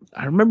teacher,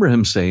 I remember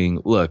him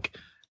saying, look,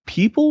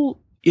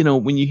 people,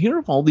 when you hear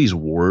of all these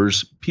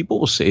wars, people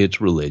will say it's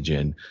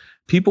religion.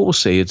 People will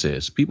say it's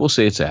this. People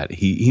say it's that.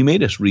 He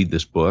made us read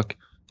this book,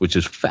 which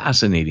is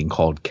fascinating,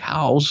 called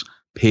Cows,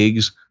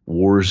 Pigs,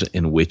 Wars,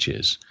 and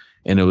Witches.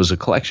 And it was a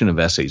collection of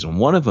essays. And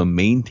one of them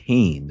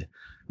maintained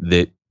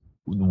that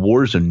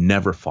wars are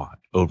never fought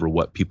over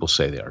what people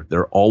say they are.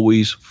 They're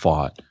always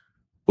fought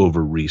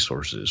over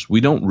resources.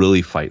 We don't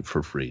really fight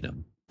for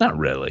freedom. Not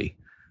really.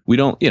 We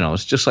don't,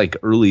 it's just like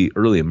early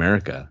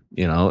America,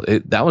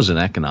 that was an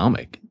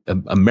economic.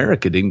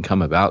 America didn't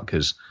come about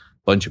because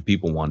a bunch of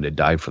people wanted to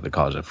die for the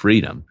cause of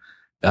freedom.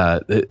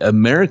 The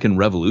American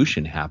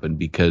Revolution happened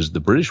because the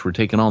British were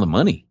taking all the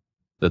money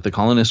that the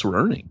colonists were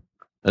earning.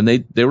 And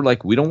they were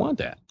like, we don't want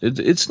that.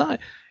 It's not.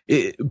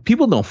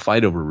 People don't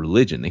fight over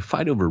religion. They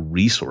fight over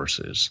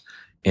resources.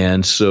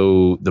 And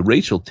so the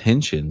racial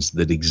tensions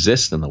that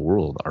exist in the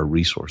world are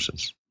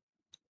resources.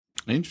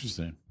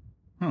 Interesting.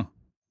 Huh.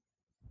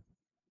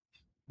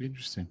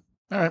 Interesting.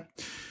 All right.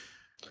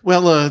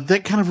 Well,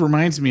 that kind of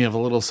reminds me of a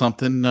little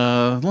something.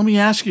 Let me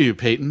ask you,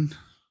 Peyton.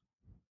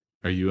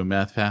 Are you a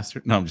math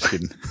pastor? No, I'm just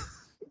kidding.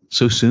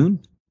 So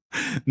soon?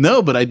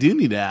 No, but I do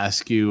need to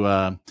ask you,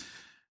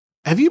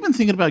 have you been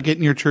thinking about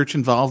getting your church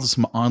involved in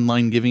some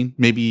online giving?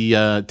 Maybe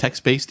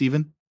text-based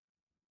even?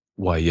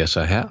 Why, yes,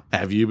 I have.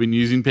 Have you been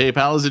using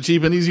PayPal as a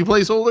cheap and easy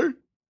placeholder?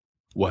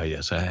 Why,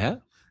 yes, I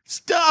have.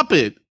 Stop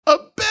it. A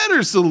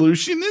better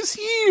solution is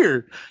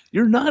here.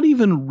 You're not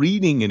even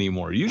reading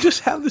anymore. You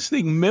just have this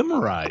thing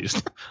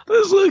memorized.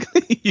 Let's look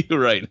at you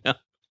right now.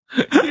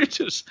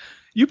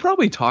 You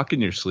probably talk in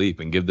your sleep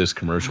and give this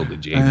commercial to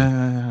Jamie.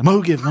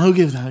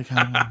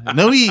 Mogive.com.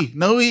 No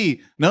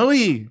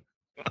E.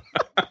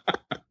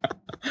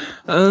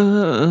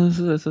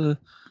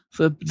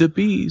 The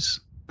bees.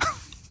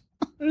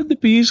 Where did the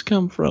bees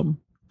come from?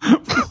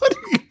 What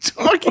are you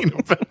talking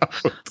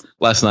about?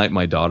 Last night,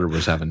 my daughter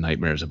was having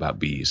nightmares about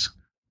bees.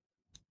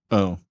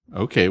 Oh,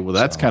 okay. Well,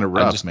 that's kind of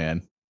rough,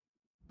 man.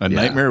 A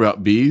nightmare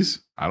about bees?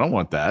 I don't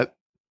want that.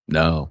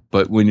 No,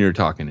 but when you're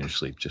talking in your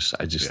sleep,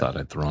 I just thought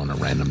I'd throw in a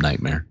random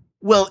nightmare.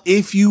 Well,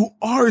 if you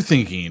are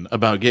thinking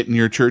about getting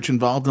your church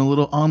involved in a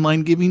little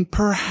online giving,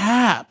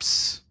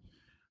 perhaps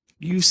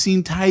you've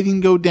seen tithing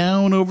go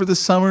down over the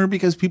summer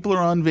because people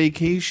are on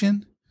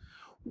vacation.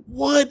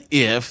 What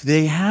if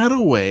they had a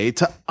way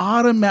to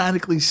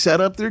automatically set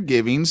up their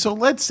giving? So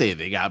let's say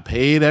they got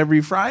paid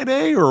every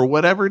Friday or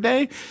whatever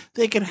day,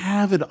 they could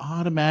have it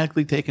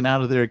automatically taken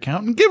out of their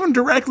account and given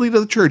directly to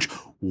the church.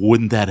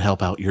 Wouldn't that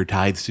help out your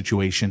tithe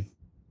situation?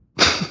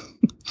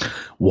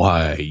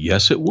 Why,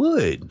 yes, it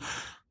would.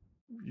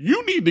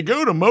 You need to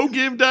go to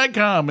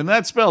mogive.com, and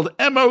that's spelled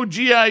MOGIV.com.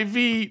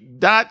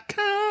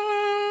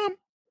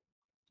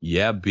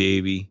 Yeah,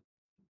 baby.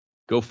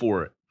 Go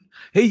for it.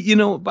 Hey,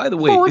 by the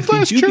way,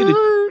 if you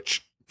do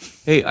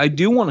hey, I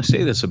do want to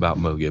say this about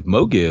Mogive.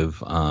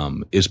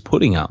 Mogive is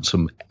putting out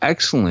some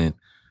excellent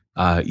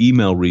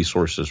email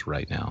resources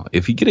right now.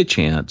 If you get a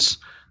chance,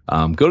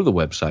 go to the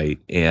website,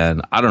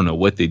 and I don't know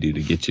what they do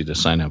to get you to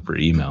sign up for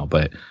email,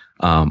 but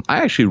I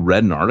actually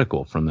read an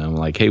article from them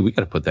like, hey, we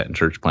got to put that in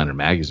Church Planner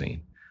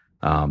Magazine.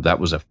 That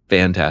was a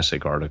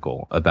fantastic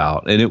article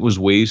and it was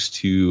ways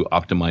to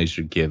optimize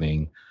your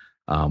giving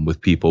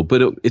with people,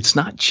 but it's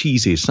not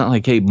cheesy. It's not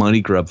like, hey, money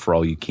grub for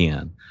all you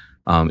can.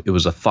 It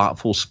was a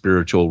thoughtful,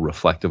 spiritual,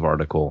 reflective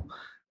article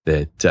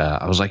that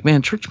I was like,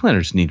 man, church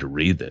planners need to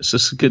read this.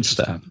 This is good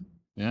stuff.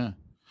 Yeah.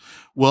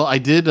 Well, I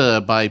did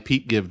buy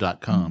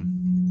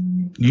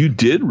PeteGive.com. You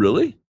did,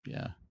 really?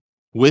 Yeah.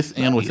 With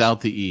and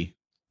without the E.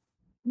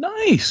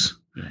 Nice.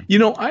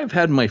 Yeah. I've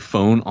had my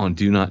phone on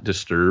Do Not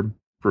Disturb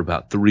for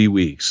about 3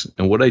 weeks.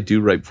 And what I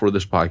do right before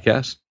this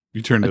podcast, I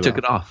took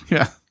it off.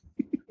 Yeah.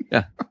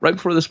 Yeah. Right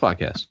before this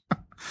podcast.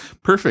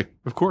 Perfect.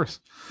 Of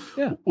course.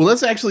 Yeah. Well,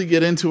 let's actually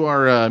get into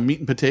our meat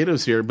and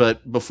potatoes here.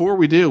 But before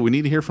we do, we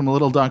need to hear from a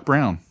little Doc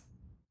Brown.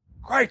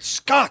 Great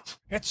Scott!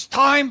 It's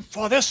time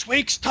for this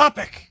week's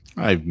topic.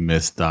 I've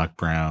missed Doc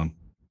Brown.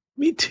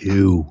 Me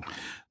too.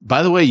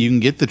 By the way, you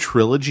can get the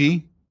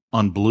trilogy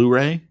on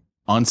Blu-ray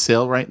on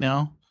sale right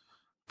now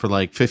for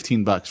like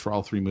 $15 for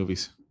all 3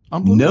 movies.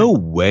 No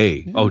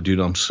way. Yeah. Oh,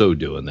 dude, I'm so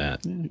doing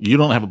that. Yeah. You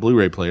don't have a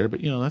Blu-ray player,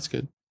 but that's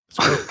good.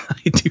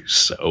 I do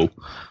so.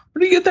 Where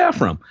do you get that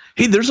from?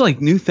 Hey, there's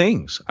like new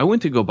things. I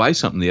went to go buy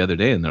something the other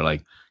day and they're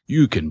like,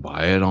 you can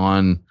buy it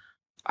on,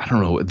 I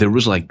don't know. There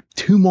was like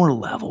 2 more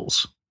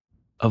levels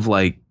of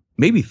like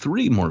maybe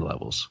 3 more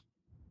levels.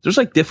 There's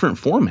like different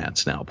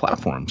formats now,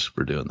 platforms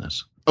for doing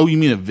this. Oh, you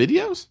mean of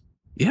videos?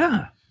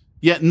 Yeah.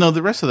 Yeah. No,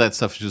 the rest of that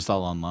stuff is just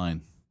all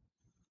online.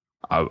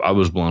 I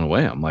was blown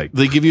away. I'm like,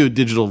 they give you a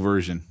digital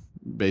version.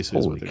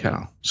 Basically, holy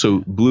cow!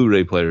 So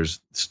Blu-ray players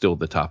still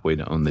the top way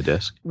to own the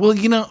disc. Well,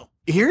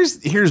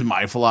 here's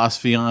my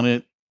philosophy on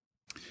it.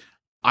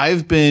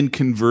 I've been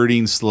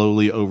converting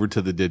slowly over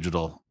to the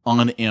digital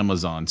on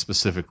Amazon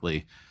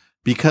specifically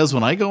because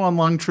when I go on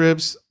long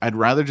trips, I'd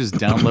rather just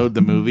download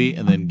the movie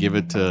and then give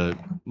it to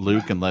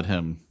Luke and let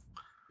him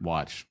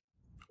watch.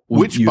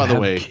 Which, by the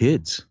way,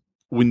 kids.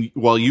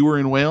 While you were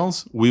in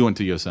Wales, we went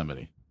to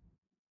Yosemite.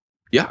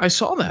 Yeah, I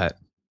saw that.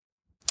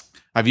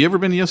 Have you ever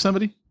been to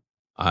Yosemite?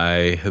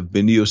 I have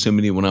been to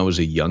Yosemite when I was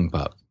a young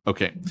pup.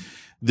 Okay.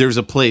 There's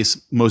a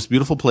most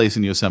beautiful place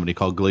in Yosemite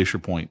called Glacier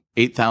Point,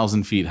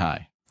 8,000 feet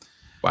high.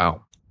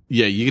 Wow.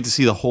 Yeah, you get to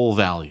see the whole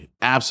valley.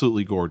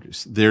 Absolutely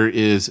gorgeous. There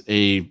is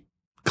a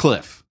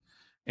cliff.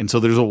 And so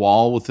there's a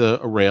wall with a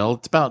rail.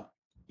 It's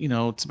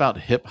about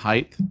hip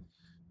height.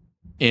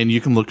 And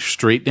you can look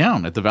straight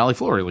down at the valley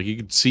floor. Like you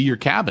could see your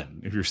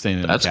cabin if you're staying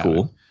in a cabin. That's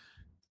cool.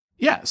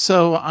 Yeah,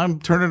 so I'm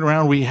turning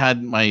around. We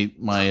had my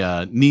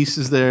niece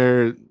is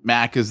there,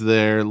 Mac is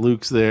there,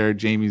 Luke's there,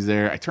 Jamie's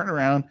there. I turn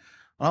around,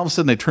 and all of a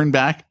sudden I turn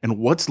back, and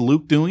what's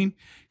Luke doing?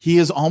 He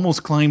has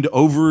almost climbed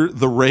over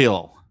the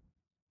rail.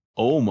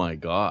 Oh my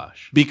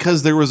gosh.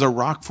 Because there was a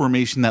rock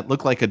formation that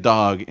looked like a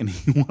dog, and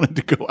he wanted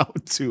to go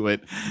out to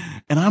it.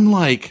 And I'm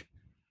like,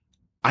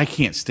 I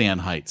can't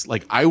stand heights.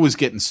 Like I was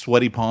getting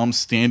sweaty palms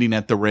standing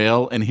at the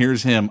rail, and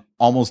here's him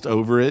almost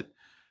over it.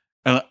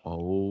 And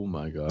oh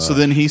my God. So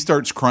then he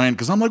starts crying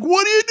because I'm like,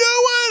 what are you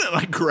doing?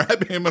 And I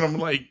grab him and I'm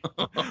like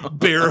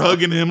bear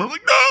hugging him. I'm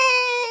like,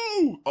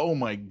 no! Oh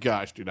my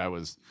gosh, dude.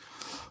 That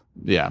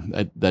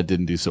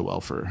didn't do so well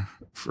for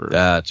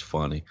That's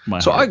funny.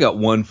 So I got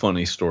one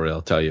funny story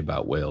I'll tell you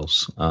about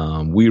whales.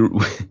 One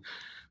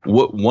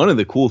of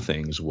the cool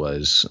things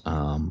was,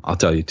 I'll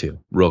tell you two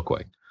real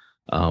quick.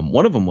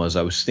 One of them was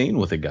I was staying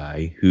with a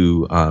guy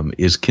who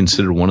is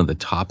considered one of the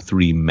top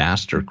 3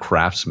 master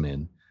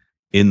craftsmen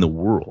in the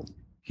world.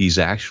 He's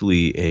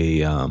actually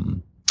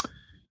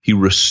he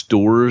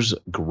restores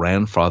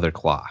grandfather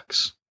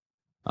clocks.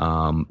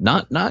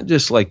 Not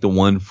just like the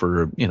one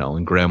for,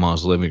 in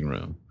grandma's living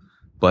room,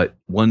 but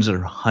ones that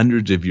are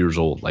hundreds of years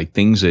old, like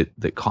things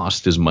that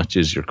cost as much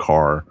as your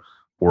car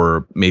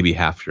or maybe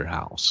half your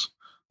house.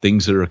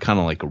 Things that are kind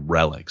of like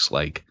relics,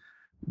 like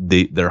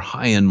they're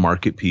high-end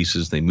market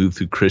pieces. They move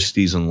through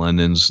Christie's and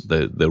London's,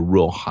 the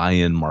real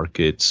high-end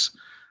markets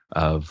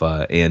of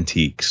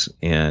antiques.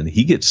 And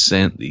he gets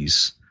sent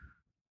these.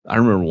 I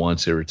remember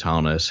once they were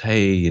telling us,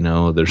 hey,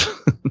 there's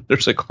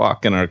there's a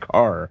clock in our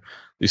car.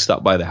 They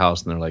stopped by the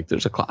house and they're like,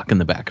 there's a clock in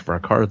the back of our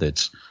car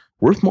that's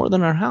worth more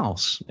than our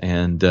house.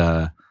 And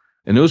it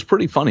was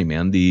pretty funny,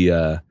 man.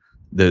 The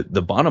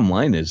bottom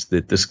line is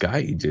that this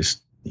guy, he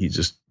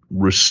just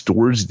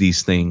restores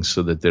these things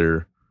so that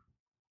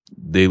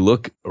they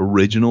look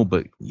original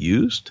but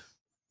used.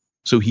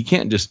 So he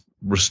can't just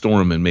restore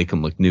them and make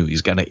them look new.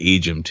 He's got to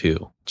age them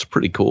too. It's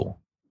pretty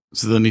cool.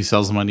 So then he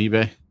sells them on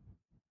eBay?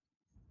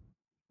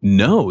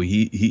 No,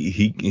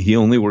 he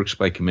only works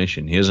by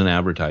commission. He doesn't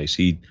advertise.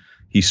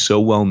 He's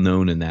so well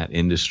known in that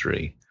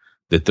industry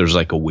that there's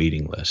like a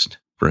waiting list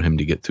for him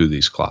to get through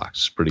these clocks.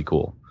 It's pretty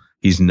cool.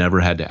 He's never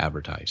had to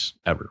advertise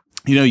ever.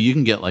 You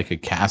can get like a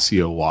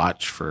Casio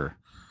watch for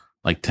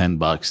like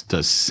 $10.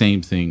 Does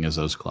same thing as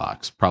those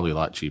clocks. Probably a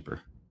lot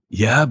cheaper.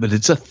 Yeah, but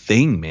it's a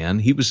thing, man.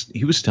 He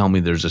was telling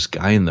me there's this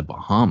guy in the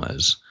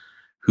Bahamas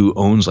who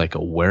owns like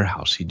a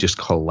warehouse. He just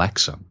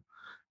collects them.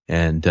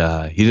 And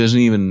he doesn't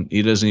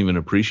even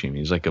appreciate him.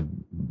 He's like a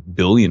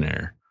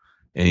billionaire,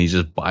 and he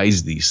just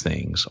buys these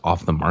things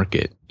off the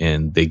market,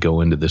 and they go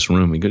into this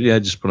room. He goes, yeah,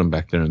 just put them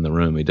back there in the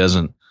room. He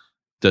doesn't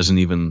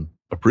even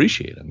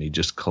appreciate them. He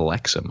just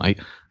collects them. I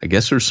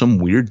guess there's some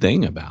weird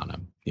thing about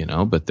them,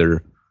 but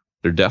they're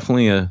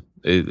definitely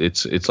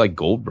it's like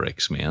gold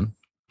bricks, man.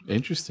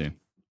 Interesting.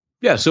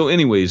 Yeah. So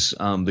anyways,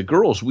 the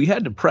girls, we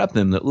had to prep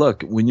them that,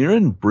 look, when you're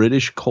in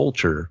British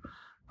culture,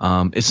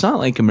 it's not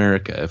like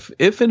America.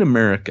 If in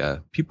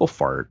America people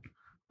fart,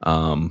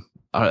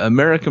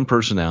 American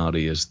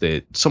personality is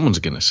that someone's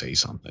going to say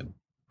something,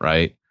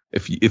 right?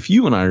 If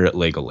you and I are at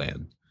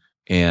Legoland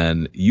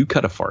and you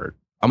cut a fart,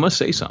 I'm going to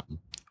say something.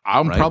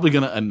 I'm probably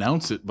going to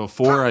announce it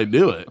before I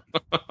do it.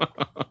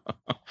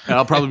 And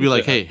I'll probably be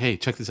like, hey,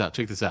 check this out.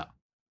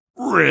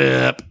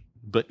 Rip.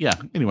 But yeah,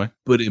 anyway.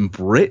 But in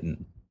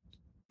Britain,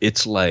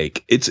 it's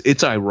like,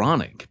 it's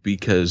ironic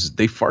because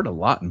they fart a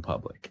lot in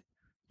public,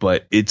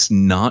 but it's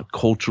not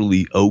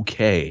culturally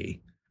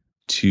okay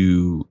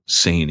to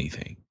say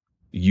anything.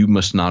 You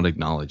must not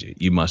acknowledge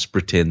it. You must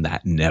pretend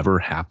that never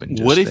happened.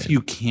 What if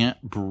you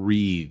can't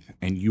breathe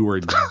and you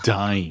are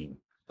dying?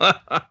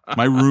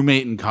 My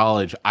roommate in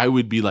college, I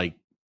would be like,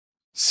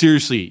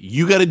 seriously,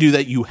 you got to do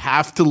that. You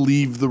have to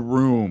leave the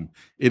room.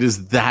 It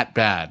is that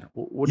bad.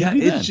 What do you do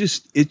then?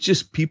 It's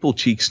just people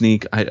cheek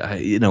sneak.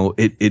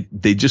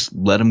 They just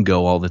let them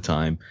go all the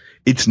time.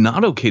 It's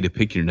not okay to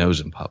pick your nose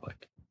in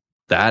public.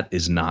 That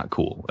is not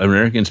cool.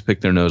 Americans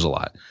pick their nose a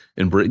lot.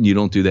 In Britain, you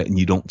don't do that, and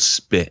you don't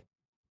spit.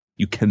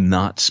 You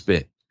cannot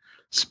spit.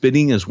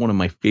 Spitting is one of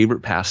my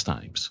favorite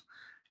pastimes.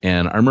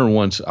 And I remember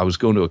once I was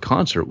going to a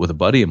concert with a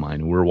buddy of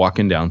mine. We were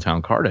walking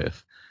downtown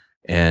Cardiff,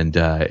 and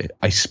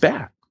I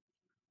spat.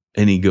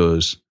 And he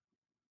goes,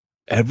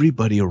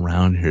 everybody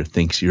around here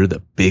thinks you're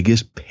the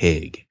biggest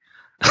pig.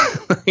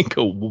 I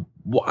go, well,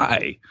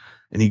 why?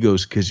 And he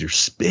goes, because you're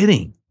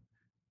spitting.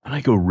 And I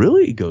go,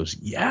 really? He goes,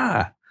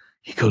 yeah.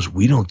 He goes,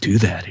 we don't do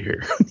that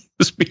here. He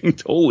was being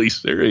totally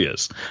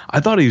serious. I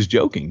thought he was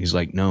joking. He's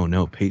like,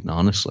 no, Peyton,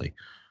 honestly,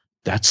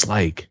 that's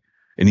like,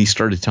 and he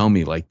started telling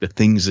me like the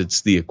things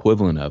it's the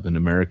equivalent of in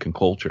American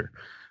culture.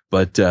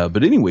 But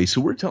anyway,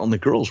 so we're telling the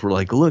girls, we're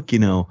like, look,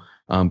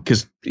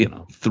 because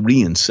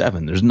 3 and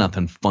 7, there's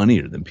nothing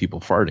funnier than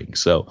people farting.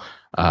 So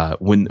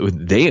when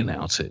they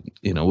announce it,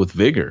 with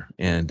vigor,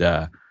 and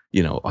I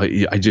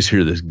just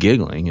hear this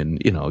giggling,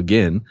 and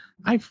again,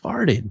 I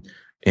farted.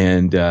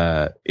 And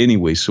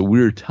anyway, so we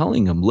were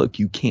telling them, look,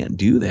 you can't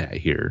do that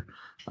here.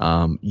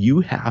 You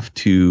have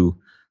to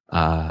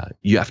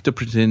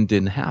pretend it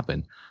didn't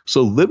happen.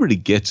 So Liberty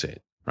gets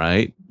it,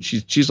 right?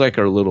 She's like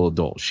our little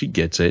adult. She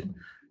gets it,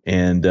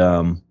 and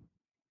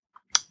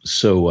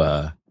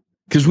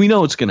because we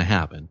know it's going to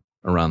happen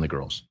around the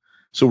girls.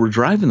 So we're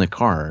driving the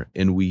car,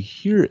 and we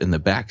hear in the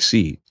back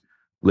seat,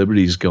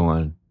 Liberty's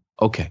going,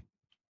 okay,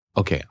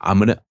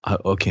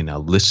 now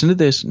listen to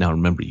this. Now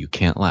remember, you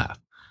can't laugh.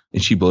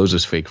 And she blows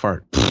this fake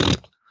fart.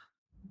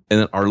 And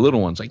then our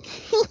little one's like,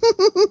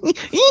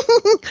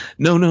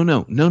 no.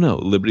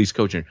 Liberty's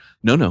coaching her.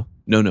 No.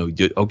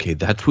 Okay,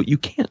 that's what you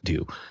can't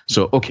do.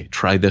 So, okay,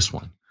 try this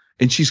one.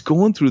 And she's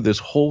going through this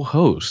whole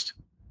host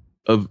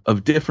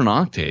of different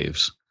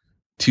octaves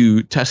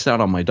to test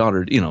out on my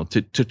daughter,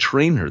 to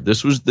train her.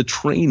 This was the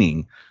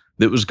training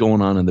that was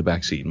going on in the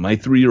backseat. My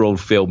 3-year-old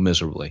failed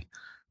miserably.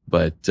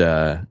 But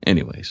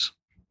anyways,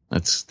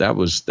 that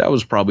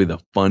was probably the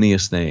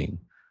funniest thing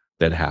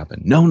that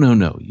happened.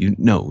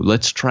 No.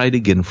 Let's try it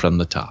again from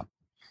the top.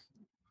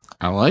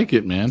 I like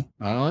it, man.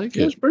 I like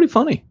it. It's pretty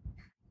funny.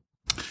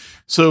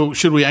 So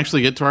should we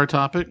actually get to our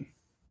topic?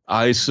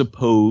 I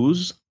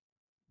suppose.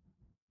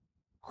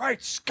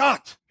 Great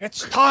Scott!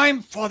 It's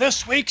time for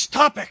this week's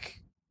topic.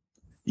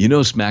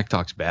 Smack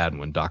talk's bad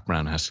when Doc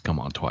Brown has to come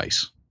on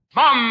twice.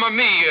 Mamma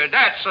mia,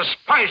 that's a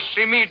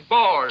spicy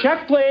meatball.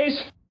 Check,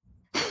 please.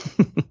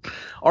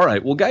 All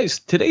right. Well, guys,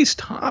 today's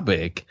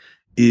topic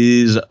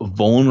is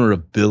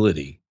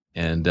vulnerability.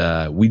 And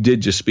we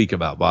did just speak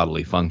about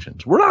bodily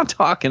functions. We're not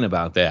talking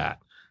about that.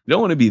 You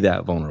don't want to be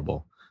that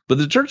vulnerable. But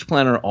the church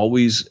planner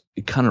always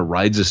kind of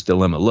rides this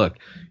dilemma. Look,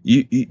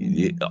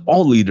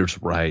 all leaders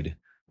ride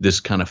this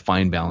kind of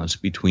fine balance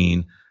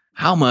between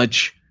how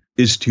much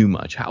is too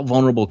much. How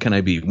vulnerable can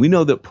I be? We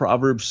know that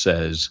Proverbs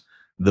says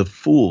the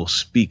fool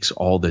speaks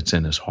all that's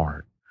in his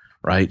heart,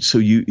 right? So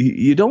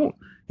you don't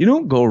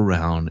go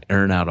around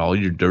airing out all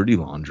your dirty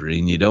laundry,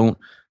 and you don't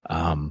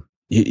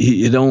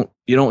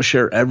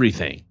share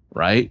everything,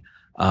 right?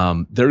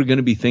 There are going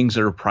to be things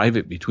that are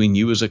private between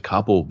you as a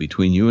couple,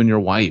 between you and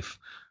your wife.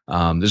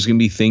 There's going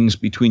to be things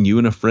between you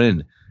and a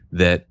friend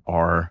that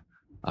are,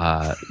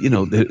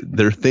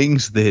 they're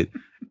things that.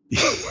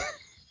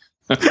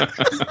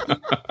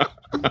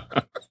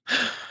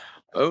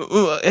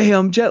 Hey,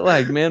 I'm jet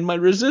lagged, man. My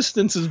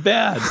resistance is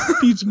bad.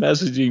 Pete's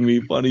messaging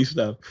me funny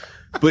stuff.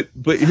 But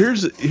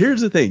here's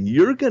the thing.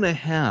 You're going to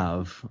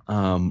have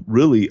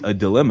really a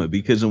dilemma,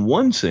 because in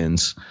one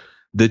sense,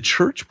 the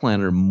church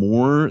planner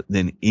more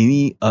than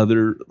any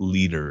other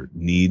leader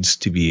needs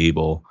to be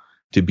able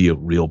to be a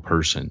real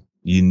person.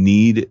 You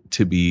need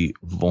to be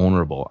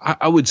vulnerable.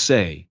 I would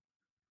say,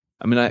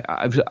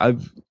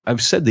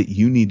 I've said that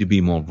you need to be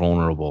more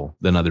vulnerable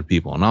than other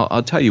people. And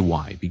I'll tell you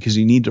why, because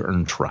you need to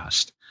earn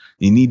trust.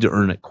 You need to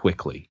earn it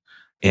quickly.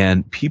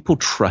 And people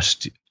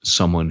trust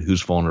someone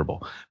who's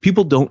vulnerable.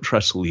 People don't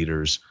trust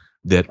leaders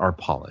that are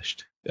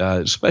polished,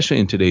 especially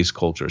in today's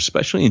culture,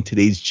 especially in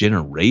today's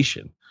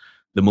generation.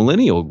 The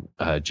millennial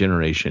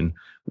generation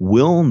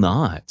will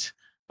not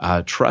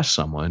trust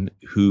someone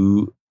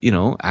who,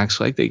 acts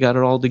like they got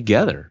it all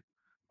together.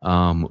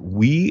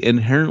 We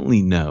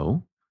inherently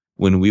know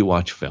when we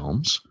watch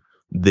films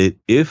that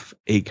if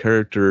a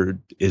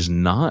character is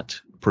not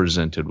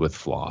presented with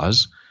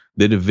flaws,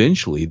 that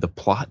eventually the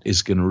plot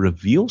is going to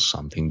reveal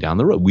something down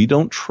the road. We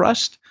don't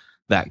trust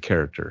that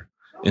character.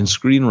 And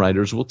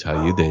screenwriters will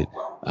tell you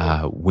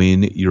that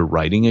when you're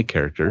writing a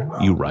character,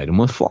 you write them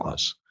with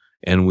flaws.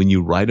 And when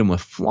you write them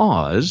with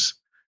flaws,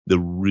 the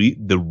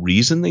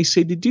reason they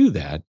say to do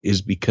that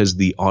is because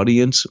the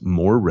audience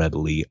more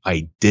readily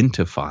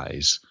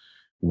identifies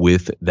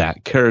with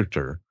that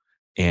character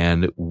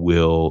and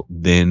will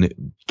then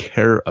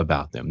care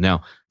about them.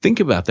 Now, think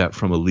about that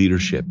from a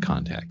leadership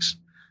context.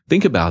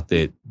 Think about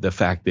the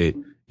fact that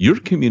you're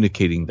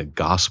communicating the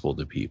gospel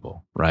to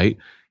people, right?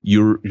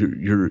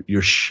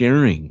 You're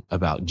sharing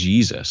about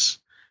Jesus.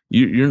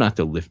 You're not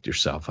to lift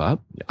yourself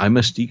up. I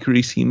must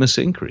decrease, he must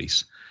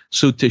increase.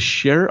 So to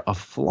share a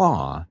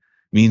flaw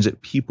means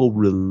that people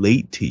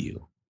relate to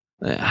you.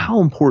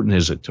 How important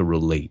is it to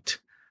relate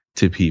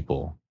to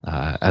people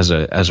as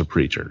a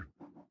preacher?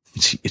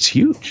 It's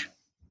huge.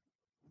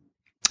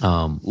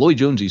 Lloyd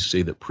Jones used to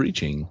say that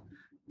preaching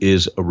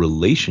is a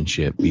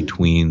relationship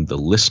between the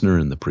listener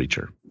and the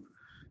preacher.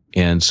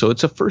 And so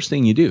it's the first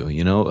thing you do.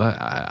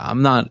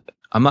 I'm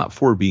not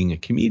for being a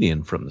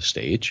comedian from the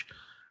stage,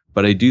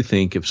 but I do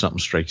think if something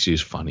strikes you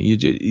as funny,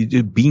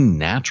 you being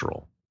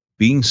natural,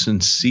 being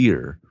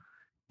sincere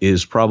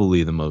is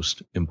probably the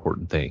most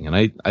important thing.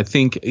 And I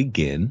think,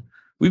 again,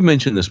 we've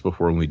mentioned this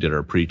before when we did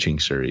our preaching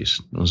series.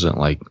 It wasn't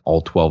like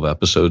all 12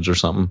 episodes or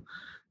something,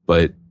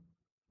 but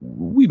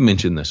we've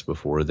mentioned this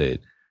before, that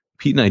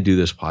Pete and I do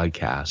this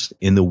podcast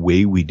in the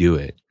way we do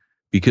it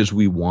because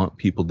we want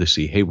people to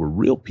see, hey, we're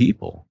real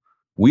people.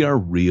 We are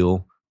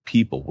real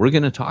people. We're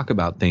going to talk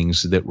about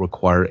things that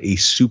require a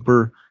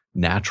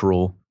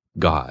supernatural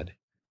God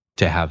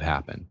to have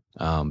happen.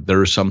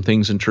 There are some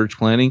things in church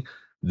planning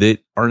that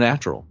are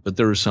natural, but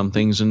there are some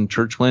things in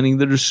church planning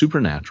that are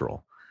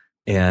supernatural.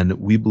 And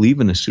we believe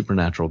in a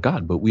supernatural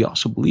God, but we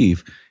also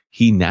believe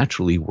he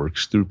naturally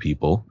works through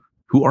people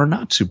who are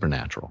not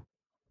supernatural.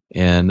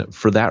 And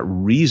for that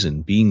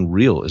reason, being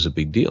real is a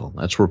big deal.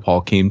 That's where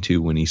Paul came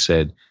to when he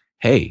said,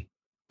 hey,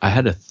 I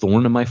had a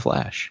thorn in my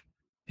flesh.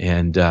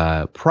 And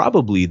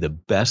probably the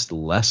best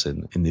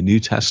lesson in the New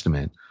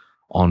Testament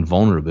on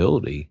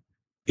vulnerability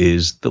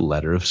is the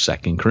letter of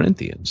 2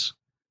 Corinthians,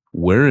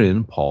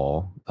 wherein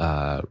Paul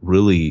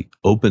really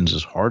opens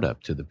his heart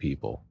up to the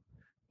people.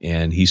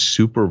 And he's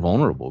super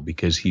vulnerable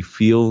because he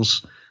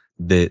feels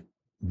that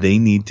they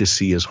need to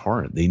see his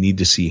heart. They need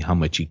to see how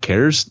much he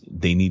cares.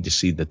 They need to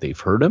see that they've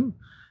hurt him.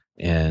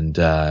 And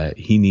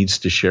he needs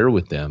to share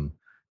with them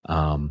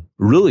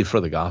really for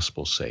the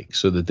gospel's sake,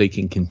 so that they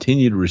can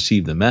continue to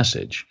receive the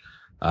message.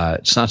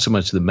 It's not so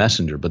much the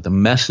messenger, but the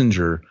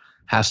messenger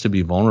has to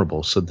be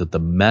vulnerable so that the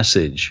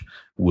message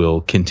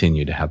will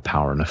continue to have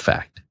power and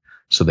effect.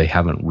 So they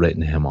haven't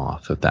written him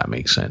off, if that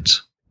makes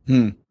sense.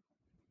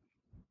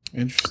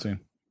 Interesting.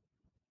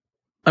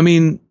 I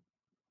mean,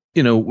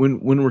 when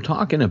we're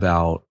talking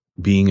about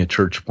being a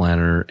church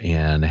planner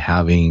and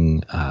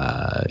having,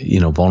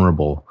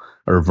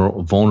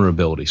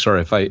 vulnerability.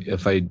 Sorry,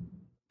 if I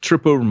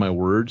trip over my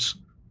words,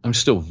 I'm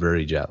still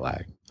very jet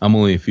lagged. I'm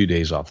only a few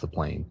days off the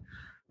plane,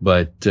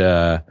 but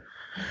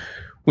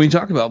when you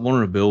talk about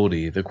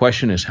vulnerability, the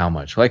question is how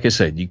much. Like I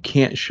said, you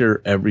can't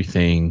share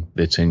everything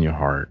that's in your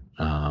heart.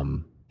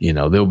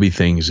 There'll be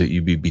things that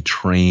you'd be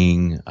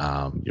betraying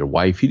your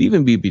wife. You'd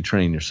even be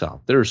betraying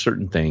yourself. There are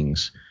certain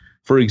things,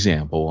 for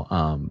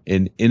example,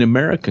 in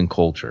American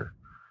culture,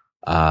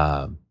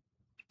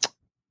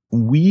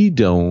 we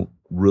don't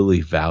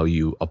really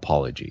value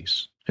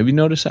apologies. Have you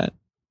noticed that?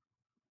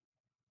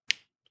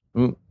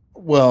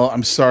 Well,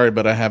 I'm sorry,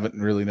 but I haven't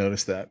really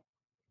noticed that.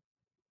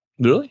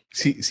 Really?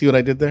 See what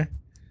I did there?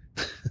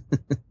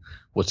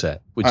 What's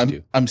that? What'd you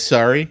do? I'm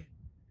sorry.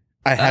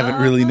 I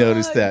haven't really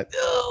noticed that.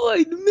 No,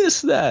 I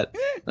missed that.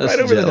 That's right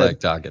over jet the lag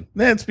head. talking.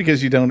 That's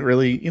because you don't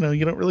really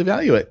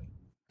value it.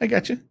 I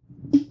got you.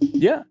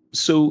 Yeah.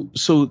 So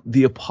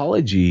the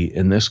apology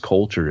in this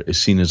culture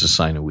is seen as a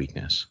sign of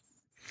weakness.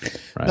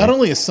 Right? Not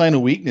only a sign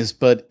of weakness,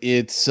 but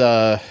it's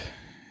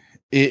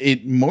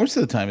it most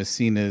of the time is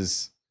seen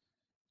as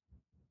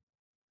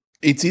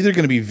it's either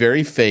going to be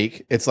very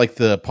fake. It's like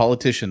the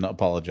politician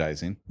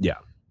apologizing. Yeah.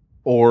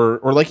 Or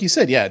like you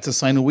said, yeah, it's a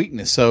sign of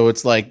weakness. So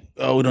it's like,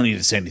 oh, we don't need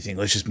to say anything.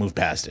 Let's just move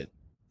past it.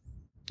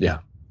 Yeah.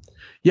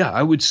 Yeah,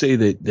 I would say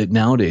that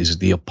nowadays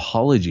the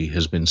apology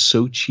has been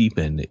so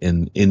cheapened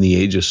in the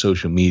age of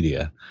social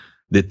media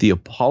that the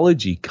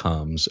apology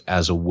comes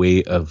as a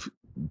way of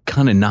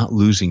kind of not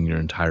losing your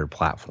entire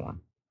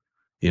platform.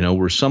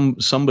 Where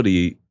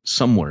somebody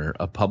somewhere,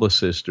 a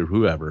publicist or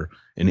whoever,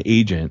 an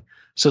agent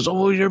says,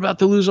 "Oh, you're about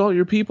to lose all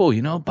your people.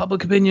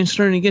 Public opinion's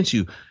turning against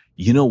you."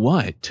 You know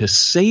what? To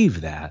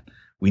save that,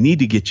 we need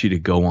to get you to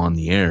go on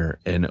the air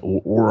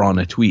or on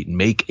a tweet and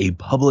make a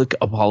public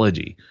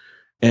apology.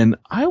 And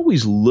I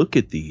always look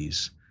at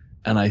these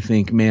and I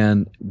think,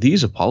 man,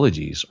 these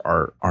apologies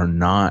are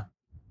not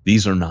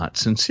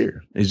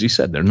sincere. As you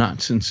said, they're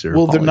not sincere.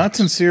 Well, they're not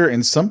sincere.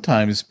 And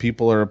sometimes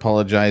people are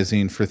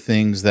apologizing for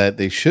things that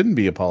they shouldn't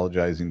be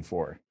apologizing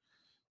for.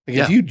 Like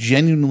if you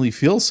genuinely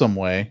feel some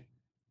way,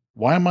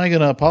 why am I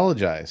going to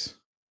apologize?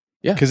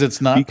 Yeah. Because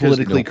it's not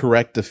politically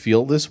correct to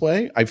feel this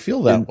way. I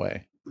feel that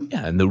way.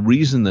 Yeah. And the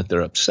reason that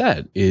they're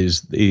upset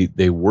is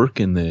they work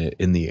in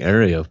the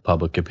area of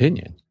public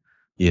opinion.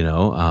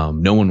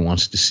 No one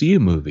wants to see a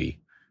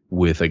movie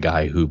with a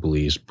guy who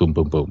believes boom,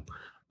 boom, boom.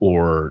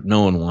 Or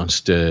no one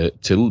wants to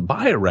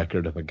buy a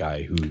record of a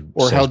guy who.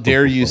 Or how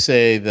dare boom, you boom.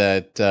 say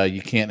that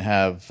you can't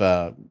have,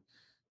 the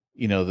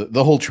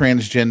whole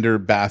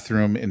transgender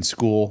bathroom in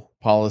school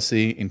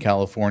policy in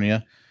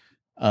California.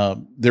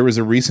 There was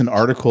a recent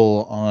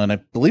article on, I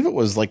believe it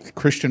was like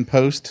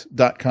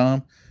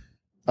ChristianPost.com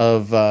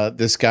of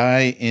this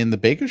guy in the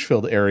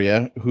Bakersfield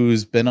area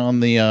who's been on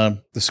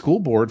the school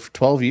board for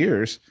 12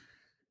 years.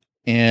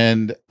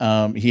 And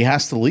he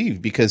has to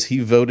leave because he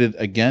voted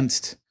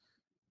against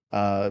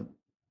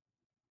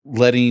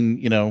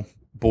letting,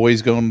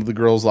 boys go into the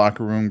girls'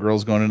 locker room,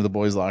 girls going into the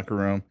boys' locker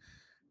room.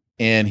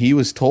 And he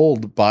was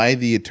told by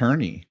the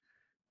attorney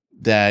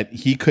that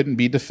he couldn't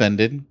be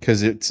defended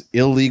because it's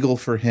illegal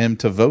for him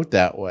to vote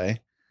that way.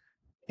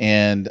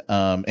 And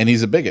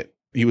he's a bigot.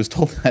 He was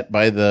told that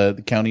by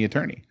the county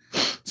attorney.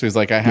 So he's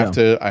like, I have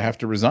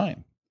to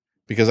resign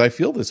because I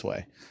feel this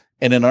way.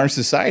 And in our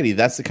society,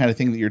 that's the kind of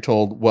thing that you're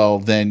told, well,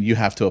 then you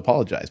have to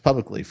apologize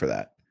publicly for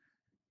that.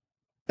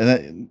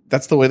 And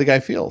that's the way the guy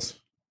feels.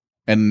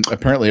 And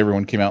apparently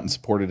everyone came out and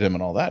supported him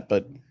and all that,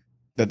 but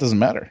that doesn't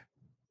matter.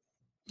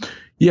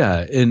 Yeah.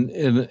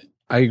 And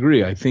I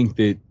agree. I think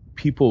that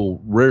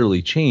people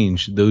rarely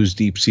change those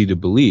deep-seated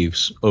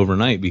beliefs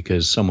overnight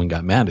because someone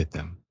got mad at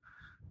them.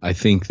 I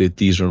think that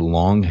these are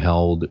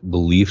long-held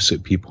beliefs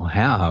that people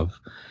have.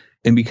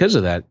 And because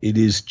of that, it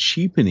is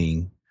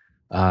cheapening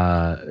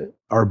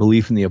our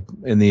belief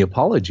in the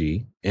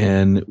apology.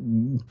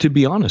 And to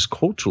be honest,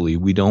 culturally,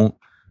 we don't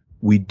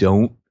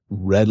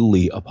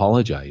readily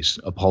apologize.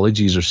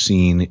 Apologies are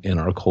seen in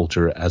our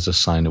culture as a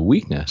sign of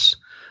weakness.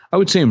 I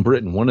would say in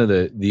Britain, one of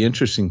the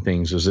interesting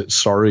things is that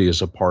sorry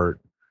is a part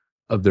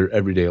of their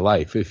everyday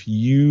life. If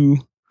you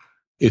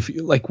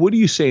like, what do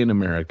you say in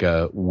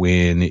America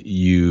when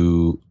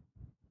you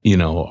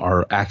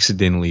are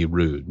accidentally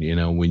rude?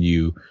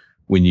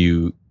 When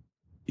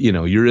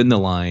you're in the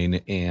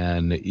line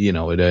and,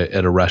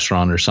 at a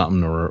restaurant or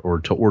something,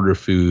 or to order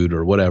food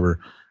or whatever,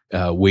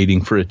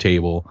 waiting for a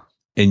table,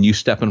 and you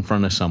step in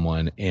front of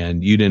someone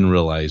and you didn't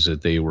realize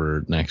that they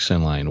were next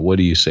in line. What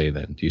do you say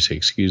then? Do you say,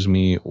 excuse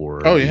me? Or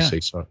do you say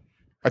sorry?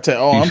 I'd say,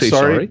 oh, I'm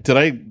sorry. Did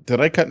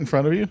I cut in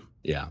front of you?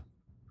 Yeah.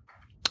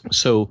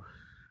 So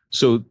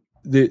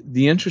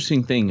the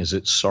interesting thing is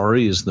that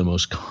sorry is the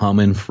most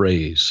common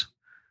phrase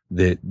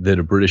that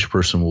a British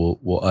person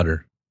will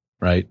utter,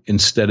 right?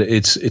 Instead of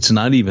it's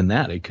not even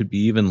that. It could be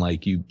even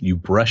like you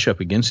brush up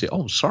against it.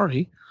 Oh,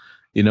 sorry.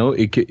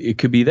 It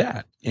could be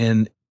that.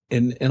 And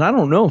I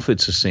don't know if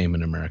it's the same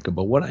in America,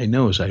 but what I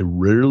know is I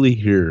rarely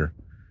hear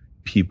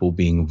people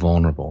being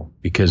vulnerable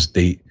because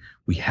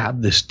we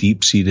have this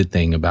deep-seated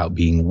thing about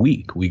being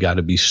weak. We got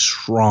to be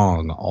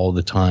strong all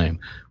the time.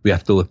 We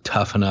have to look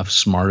tough enough,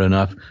 smart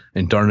enough,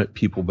 and darn it,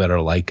 people better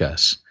like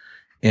us.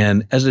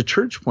 And as a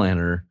church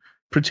planner,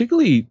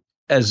 particularly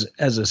as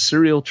a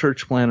serial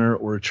church planner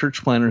or a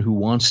church planner who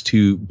wants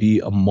to be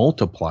a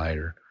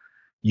multiplier,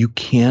 you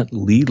can't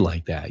lead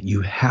like that.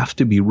 You have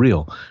to be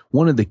real.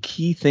 One of the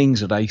key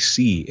things that I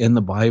see in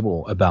the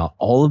Bible about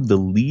all of the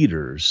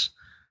leaders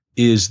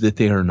is that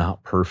they are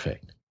not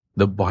perfect.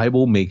 The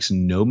Bible makes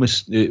no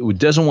mistake. It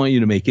doesn't want you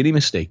to make any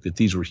mistake that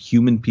these were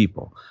human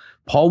people.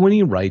 Paul, when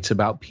he writes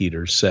about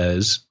Peter,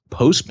 says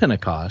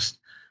post-Pentecost,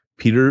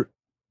 Peter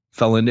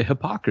fell into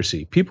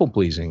hypocrisy,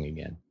 people-pleasing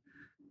again.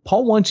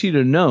 Paul wants you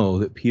to know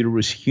that Peter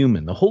was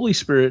human. The Holy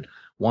Spirit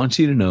wants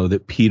you to know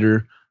that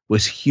Peter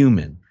was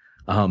human.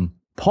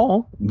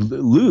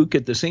 Luke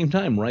at the same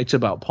time writes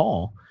about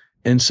Paul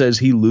and says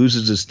he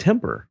loses his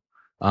temper.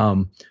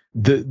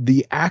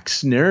 The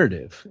Acts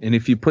narrative, and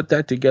if you put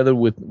that together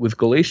with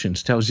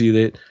Galatians, tells you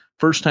that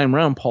first time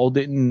around, Paul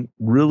didn't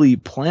really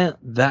plant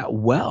that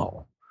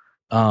well.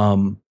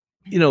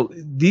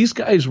 These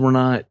guys were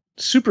not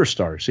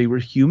superstars. They were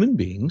human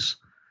beings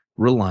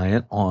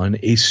reliant on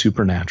a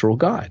supernatural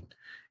God.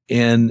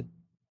 And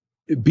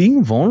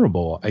being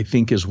vulnerable, I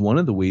think, is one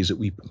of the ways that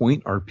we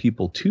point our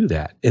people to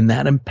that. And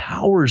that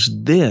empowers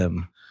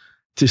them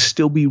to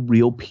still be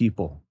real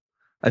people.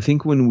 I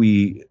think when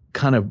we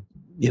kind of,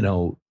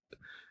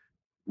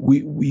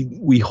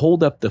 we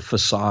hold up the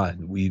facade,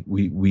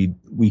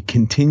 we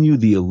continue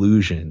the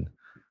illusion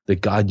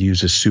that God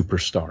uses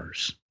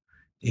superstars.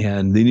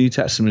 And the New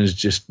Testament is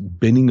just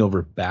bending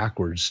over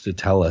backwards to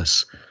tell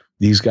us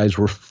these guys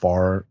were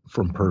far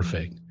from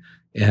perfect.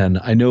 And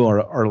I know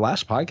our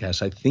last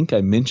podcast, I think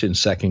I mentioned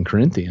 2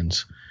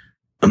 Corinthians.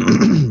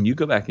 You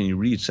go back and you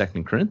read 2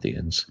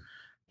 Corinthians,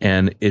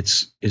 and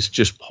it's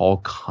just Paul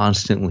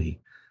constantly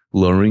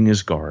lowering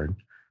his guard.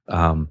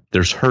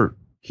 There's hurt.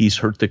 He's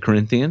hurt the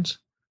Corinthians.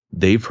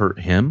 They've hurt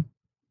him.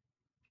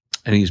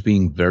 And he's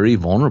being very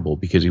vulnerable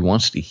because he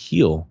wants to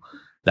heal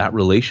that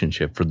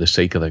relationship for the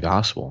sake of the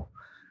gospel.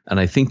 And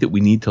I think that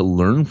we need to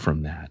learn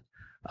from that.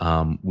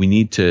 We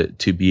need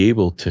to be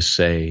able to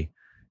say,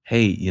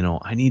 hey,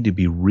 I need to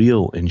be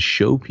real and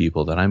show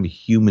people that I'm a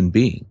human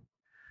being.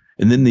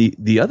 And then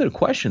the other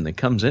question that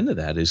comes into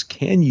that is,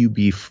 can you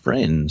be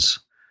friends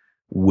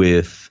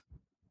with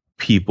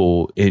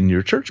people in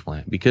your church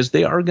plant? Because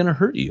they are going to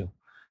hurt you.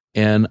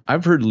 And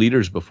I've heard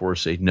leaders before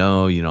say,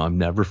 no, I'm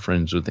never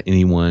friends with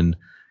anyone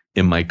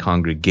in my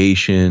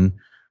congregation.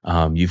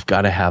 You've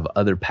got to have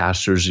other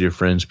pastors as your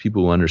friends,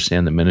 people who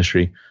understand the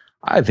ministry.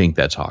 I think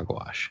that's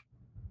hogwash.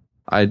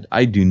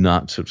 I do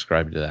not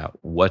subscribe to that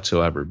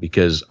whatsoever,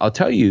 because I'll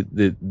tell you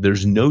that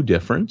there's no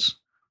difference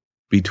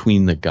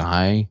between the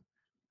guy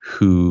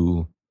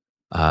who,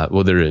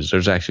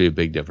 there's actually a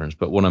big difference.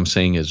 But what I'm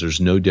saying is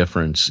there's no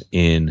difference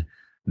in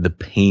the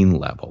pain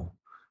level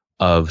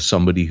of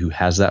somebody who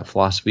has that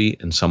philosophy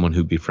and someone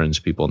who befriends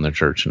people in their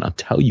church. And I'll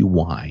tell you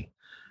why.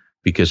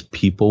 Because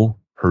people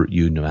hurt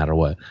you no matter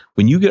what.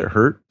 When you get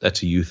hurt,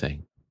 that's a you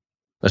thing.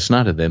 That's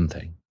not a them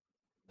thing.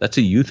 That's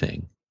a you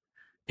thing.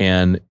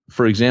 And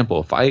for example,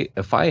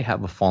 if I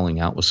have a falling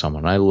out with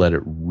someone, I let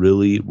it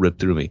really rip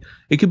through me.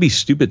 It could be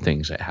stupid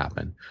things that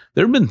happen.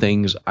 There have been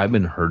things I've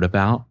been hurt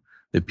about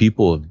that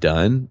people have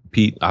done.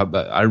 Pete,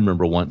 I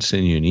remember once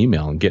sending you an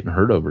email and getting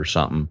hurt over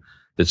something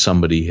that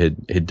somebody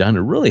had done.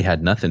 It really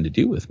had nothing to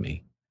do with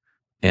me.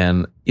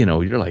 And,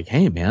 you're like,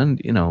 hey man,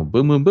 boom,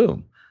 boom,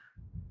 boom.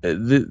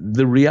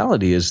 The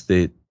reality is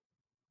that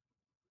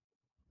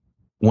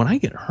when I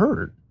get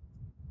hurt,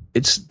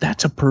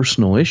 that's a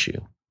personal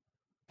issue.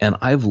 And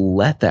I've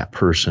let that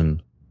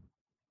person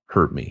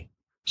hurt me.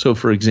 So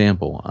for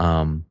example,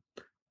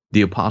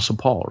 the Apostle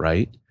Paul,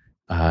 right?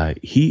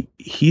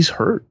 He's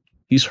hurt.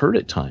 He's hurt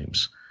at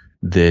times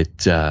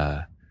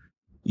that,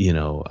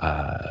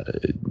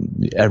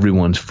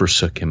 everyone's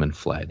forsook him and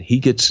fled. He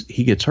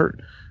gets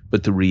hurt.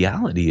 But the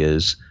reality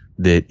is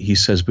that he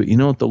says, but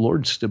what? The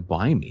Lord stood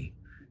by me.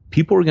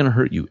 People are going to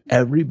hurt you.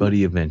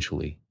 Everybody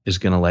eventually is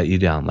going to let you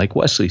down. Like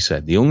Wesley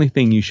said, the only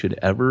thing you should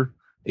ever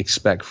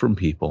expect from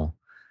people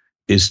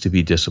is to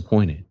be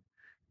disappointed.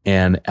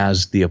 And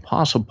as the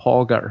Apostle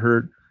Paul got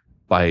hurt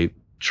by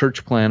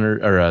church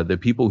planter or the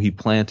people he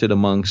planted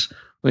amongst,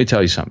 let me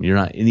tell you something. You're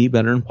not any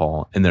better than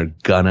Paul, and they're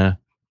gonna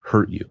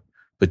hurt you.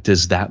 But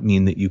does that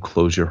mean that you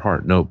close your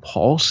heart? No,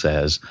 Paul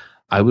says,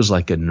 I was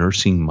like a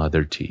nursing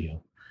mother to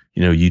you.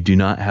 You do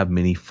not have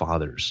many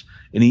fathers.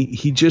 And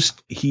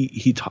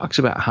he talks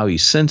about how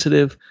he's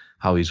sensitive,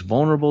 how he's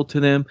vulnerable to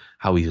them,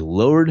 how he's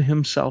lowered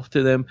himself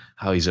to them,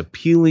 how he's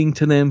appealing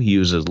to them. He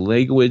uses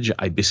language,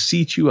 I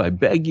beseech you, I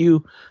beg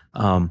you.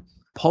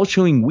 Paul's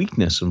showing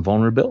weakness and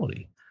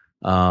vulnerability.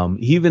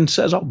 He even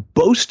says, I'll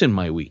boast in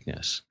my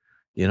weakness.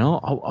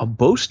 I'll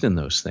boast in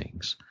those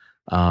things.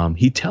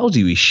 He tells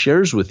you, he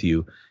shares with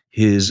you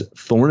his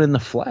thorn in the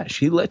flesh.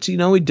 He lets you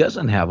know he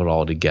doesn't have it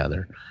all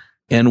together.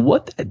 And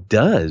what that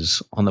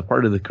does on the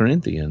part of the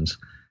Corinthians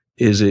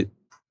is it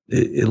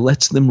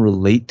lets them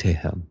relate to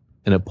him,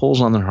 and it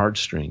pulls on their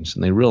heartstrings,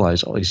 and they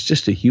realize, oh, he's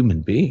just a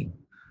human being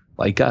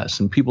like us.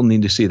 And people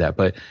need to see that.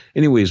 But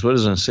anyways, what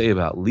does it say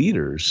about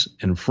leaders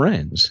and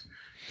friends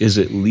is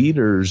that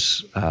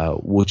leaders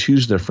will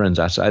choose their friends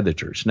outside the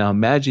church. Now,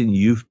 imagine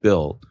you've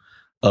built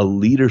a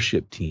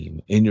leadership team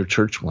in your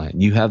church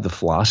plant. You have the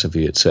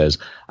philosophy that says,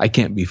 I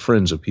can't be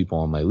friends with people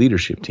on my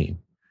leadership team.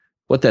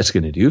 What that's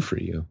going to do for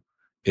you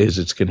is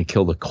it's going to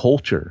kill the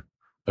culture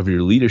of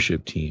your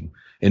leadership team.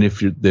 And if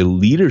the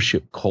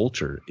leadership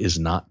culture is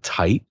not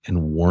tight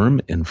and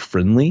warm and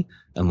friendly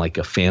and like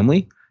a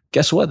family,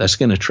 guess what? That's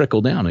going to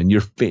trickle down, and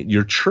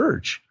your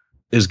church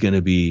is going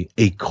to be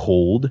a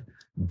cold,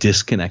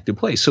 disconnected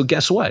place. So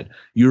guess what?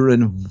 You're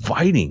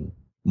inviting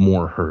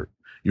more hurt.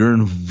 You're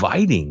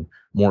inviting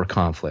more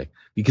conflict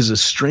because the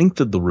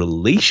strength of the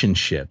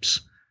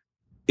relationships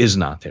is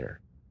not there.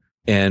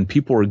 And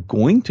people are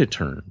going to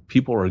turn.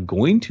 People are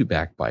going to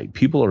backbite.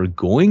 People are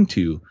going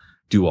to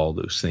do all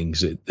those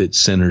things that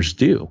sinners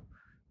do.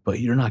 But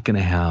you're not going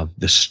to have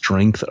the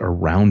strength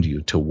around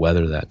you to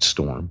weather that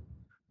storm,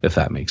 if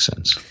that makes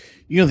sense.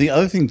 The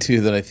other thing,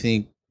 too, that I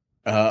think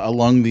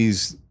along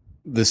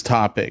this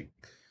topic,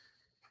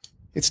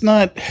 it's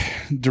not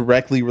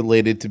directly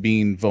related to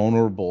being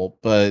vulnerable,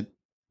 but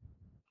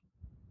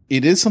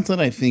it is something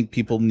I think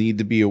people need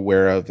to be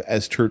aware of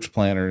as church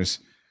planners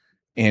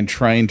and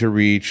trying to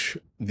reach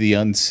the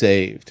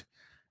unsaved.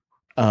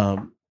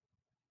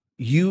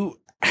 You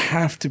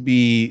have to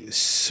be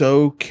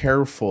so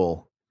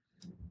careful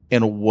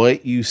in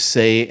what you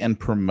say and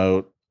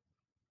promote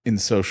in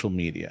social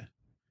media,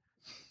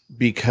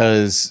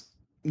 because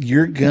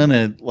you're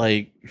gonna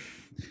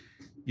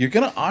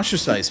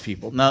ostracize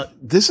people. Now,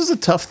 this is a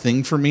tough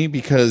thing for me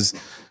because,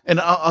 and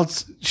I'll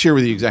share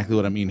with you exactly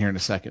what I mean here in a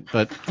second,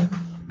 but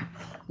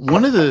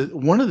one of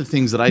the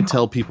things that I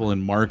tell people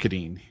in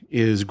marketing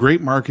is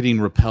great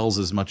marketing repels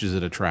as much as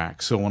it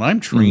attracts. So when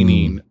I'm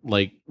training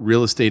like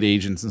real estate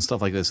agents and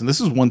stuff like this, and this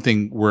is one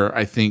thing where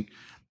I think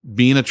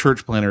being a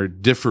church planner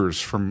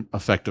differs from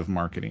effective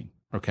marketing.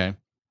 Okay.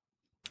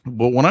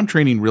 But when I'm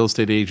training real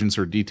estate agents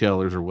or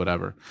detailers or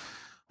whatever,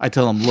 I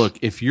tell them, look,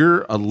 if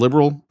you're a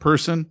liberal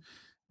person,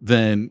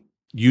 then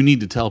you need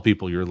to tell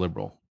people you're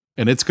liberal,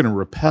 and it's going to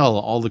repel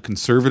all the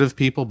conservative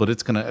people, but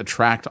it's going to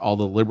attract all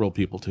the liberal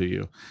people to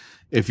you.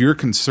 If you're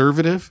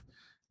conservative,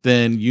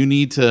 then you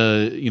need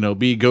to,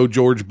 be go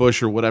George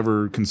Bush or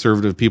whatever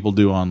conservative people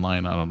do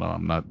online. I don't know.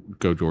 I'm not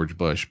go George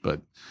Bush,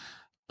 but,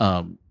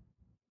 and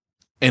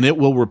it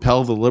will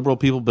repel the liberal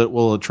people, but it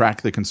will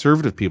attract the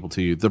conservative people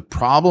to you. The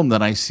problem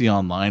that I see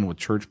online with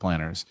church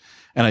planners,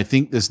 and I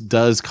think this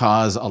does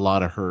cause a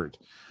lot of hurt,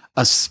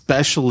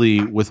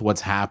 especially with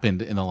what's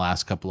happened in the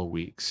last couple of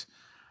weeks.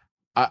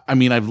 I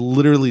mean, I've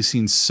literally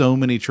seen so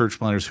many church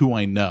planners who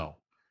I know,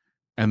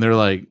 and they're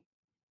like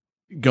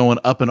going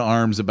up in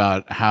arms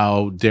about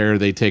how dare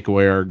they take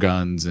away our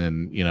guns.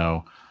 And,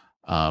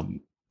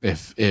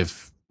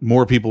 if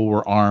more people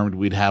were armed,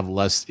 we'd have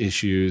less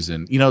issues.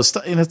 And,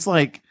 and it's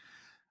like,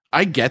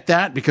 I get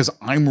that because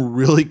I'm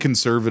really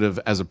conservative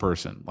as a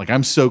person. Like,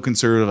 I'm so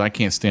conservative, I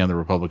can't stand the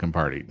Republican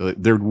Party.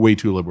 They're way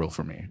too liberal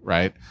for me,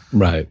 right?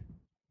 Right.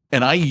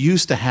 And I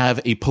used to have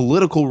a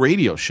political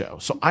radio show.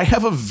 So I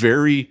have a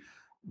very,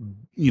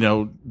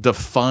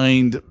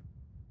 defined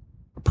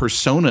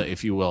persona,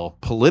 if you will,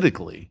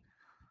 politically.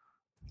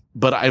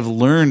 But I've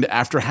learned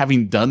after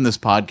having done this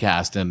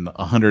podcast and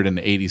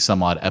 180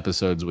 some odd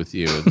episodes with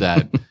you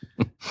that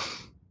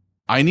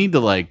I need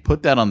to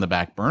put that on the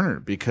back burner,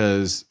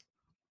 because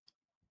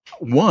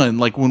one,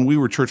 when we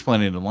were church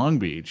planting in Long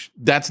Beach,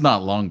 that's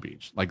not Long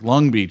Beach.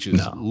 Long Beach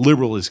is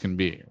liberal as can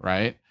be,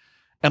 right?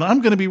 And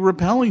I'm going to be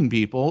repelling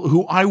people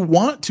who I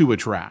want to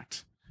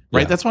attract,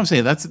 right? Yeah. That's what I'm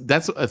saying.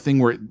 That's a thing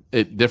where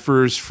it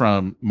differs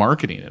from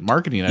marketing. In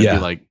marketing, I'd be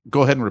like,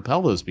 go ahead and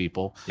repel those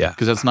people,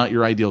 because that's not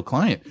your ideal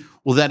client.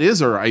 Well, that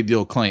is our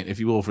ideal client, if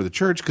you will, for the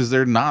church, because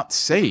they're not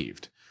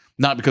saved.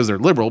 Not because they're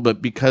liberal, but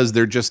because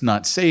they're just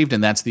not saved,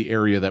 and that's the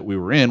area that we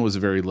were in was a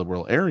very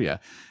liberal area.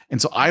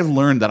 And so I've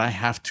learned that I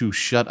have to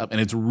shut up,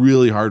 and it's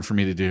really hard for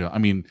me to do. I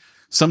mean,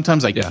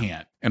 sometimes I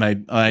can't, and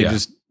I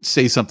just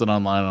say something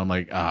online, and I'm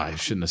like, I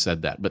shouldn't have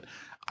said that. But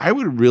I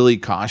would really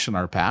caution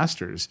our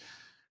pastors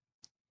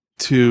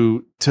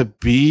to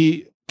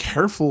be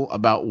careful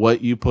about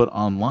what you put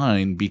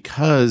online,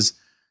 because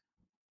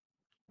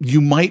you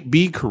might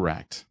be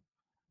correct,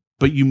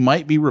 but you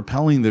might be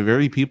repelling the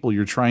very people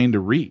you're trying to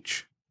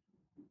reach.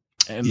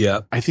 And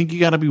I think you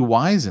got to be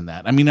wise in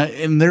that. I mean,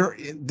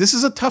 this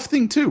is a tough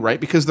thing too, right?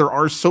 Because there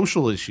are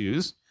social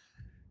issues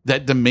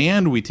that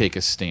demand we take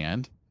a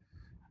stand.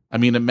 I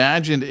mean,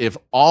 imagine if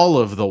all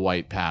of the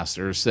white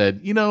pastors said,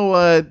 you know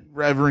what,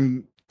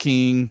 Reverend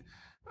King,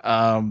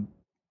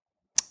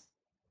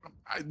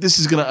 this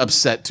is going to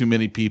upset too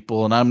many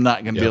people and I'm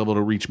not going to be able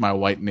to reach my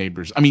white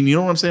neighbors. I mean, you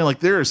know what I'm saying? Like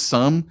there are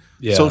some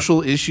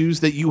social issues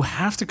that you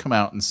have to come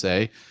out and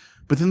say,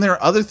 but then there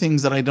are other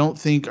things that I don't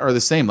think are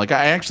the same. Like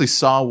I actually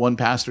saw one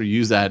pastor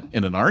use that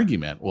in an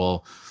argument.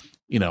 Well,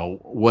 you know,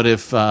 what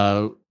if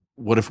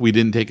we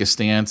didn't take a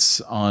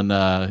stance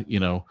on,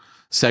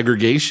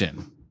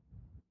 segregation?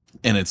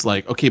 And it's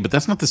like, okay, but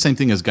that's not the same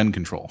thing as gun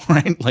control,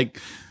 right? Like,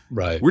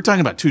 we're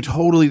talking about two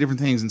totally different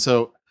things. And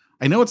so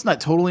I know it's not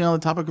totally on the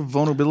topic of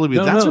vulnerability,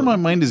 but that's where my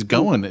mind is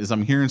going as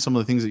I'm hearing some of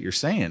the things that you're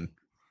saying.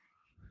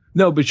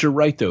 No, but you're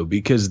right, though,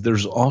 because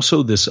there's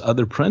also this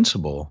other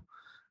principle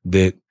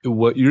that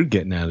what you're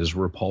getting at is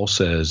where Paul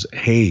says,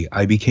 hey,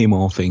 I became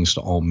all things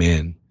to all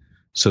men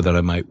so that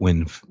I might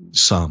win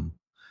some.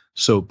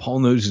 So Paul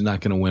knows he's not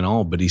going to win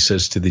all, but he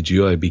says to the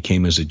Jew, I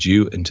became as a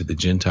Jew, and to the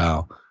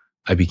Gentile,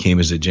 I became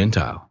as a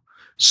Gentile.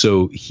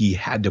 So he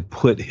had to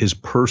put his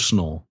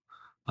personal,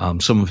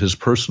 some of his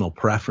personal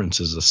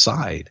preferences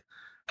aside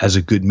as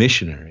a good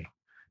missionary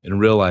and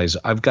realize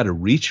I've got to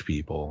reach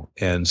people.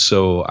 And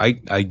so I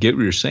get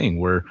what you're saying,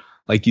 where,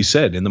 like you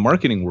said, in the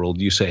marketing world,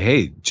 you say,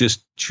 hey,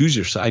 just choose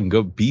your side and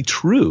go be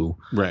true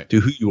to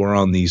who you are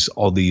on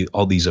all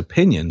these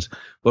opinions.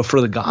 But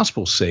for the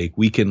gospel's sake,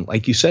 we can,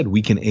 like you said,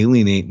 we can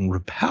alienate and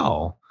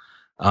repel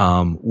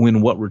when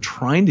what we're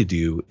trying to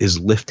do is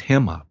lift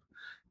him up.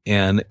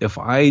 And if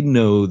I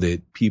know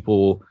that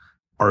people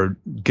are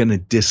going to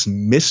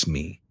dismiss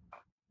me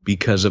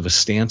because of a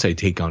stance I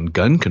take on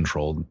gun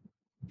control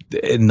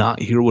and not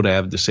hear what I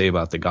have to say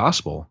about the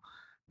gospel,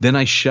 then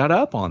I shut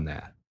up on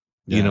that,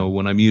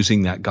 when I'm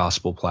using that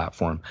gospel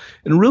platform.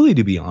 And really,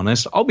 to be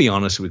honest, I'll be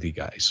honest with you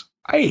guys.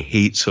 I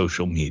hate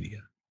social media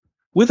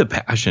with a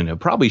passion. It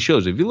probably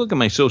shows. If you look at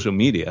my social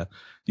media,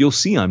 you'll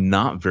see I'm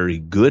not very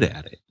good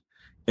at it.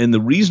 And the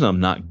reason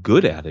I'm not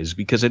good at it is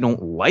because I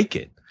don't like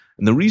it.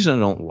 And the reason I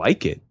don't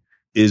like it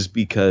is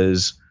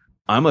because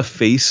I'm a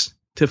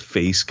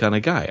face-to-face kind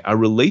of guy. I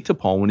relate to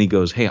Paul when he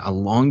goes, hey, I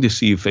long to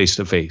see you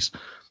face-to-face.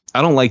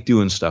 I don't like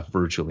doing stuff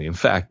virtually. In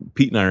fact,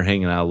 Pete and I are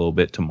hanging out a little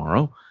bit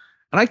tomorrow.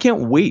 And I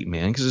can't wait,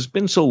 man, because it's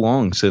been so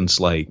long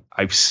since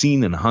I've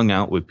seen and hung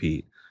out with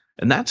Pete.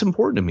 And that's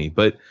important to me.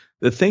 But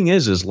the thing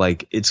is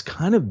it's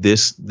kind of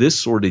this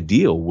sort of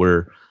deal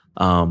where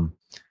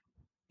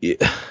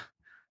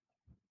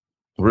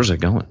where's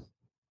it going?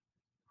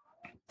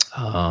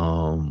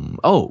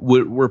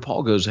 Where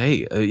Paul goes,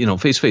 hey,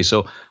 face to face.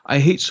 So I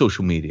hate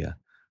social media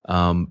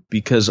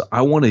because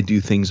I want to do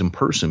things in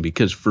person,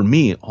 because for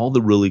me, all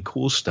the really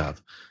cool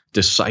stuff,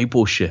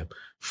 discipleship,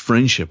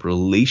 friendship,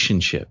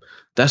 relationship,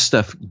 that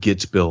stuff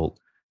gets built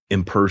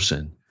in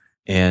person.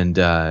 And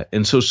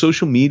so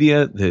social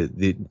media,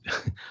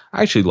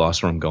 I actually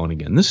lost where I'm going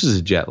again. This is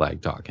a jet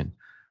lag talking.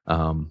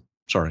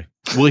 Sorry.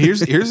 Well,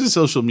 here's a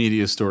social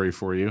media story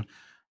for you.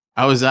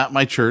 I was at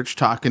my church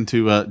talking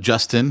to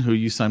Justin, who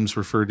you sometimes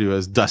refer to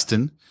as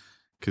Dustin,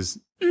 because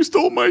you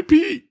stole my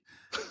Pete.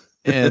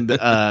 And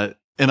I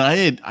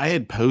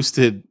had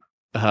posted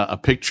a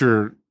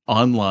picture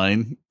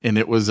online, and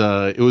it was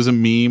a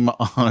meme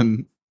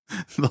on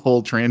the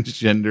whole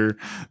transgender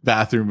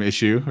bathroom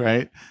issue,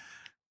 right?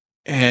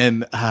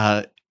 And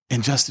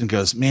Justin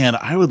goes, man,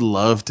 I would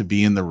love to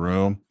be in the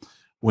room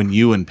when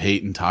you and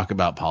Peyton talk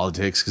about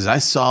politics, because I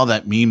saw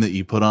that meme that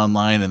you put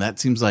online, and that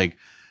seems like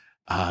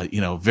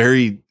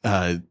very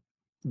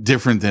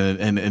different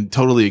than and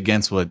totally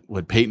against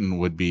what Peyton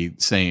would be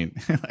saying.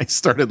 I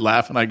started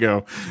laughing. I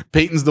go,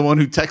 Peyton's the one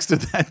who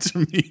texted that to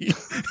me,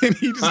 and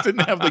he just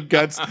didn't have the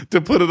guts to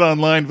put it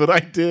online, but I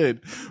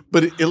did.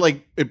 But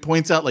it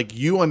points out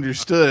you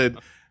understood.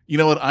 You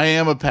know what? I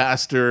am a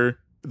pastor.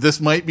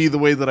 This might be the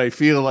way that I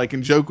feel. I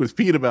can joke with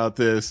Pete about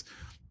this,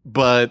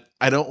 but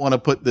I don't want to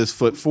put this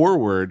foot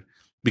forward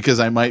because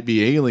I might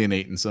be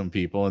alienating some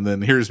people. And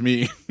then here's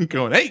me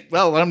going, hey,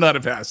 well, I'm not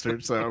a pastor.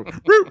 So,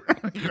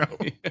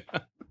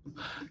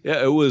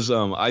 Yeah, it was,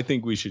 I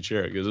think we should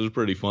share it because it was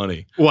pretty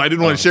funny. Well, I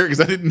didn't want to share it because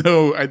I didn't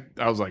know.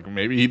 I was like,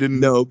 maybe he didn't.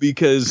 No,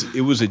 because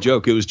it was a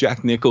joke. It was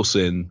Jack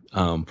Nicholson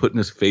putting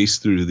his face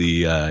through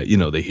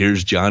the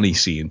here's Johnny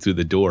scene through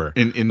the door.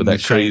 With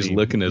that crazy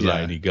look in his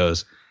eye. And he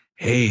goes,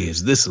 hey,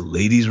 is this a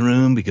ladies'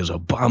 room? Because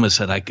Obama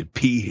said I could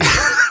pee here.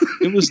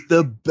 It was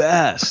the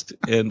best.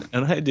 And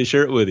I had to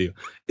share it with you.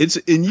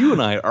 And you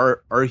and I,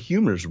 our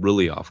humor is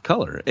really off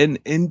color.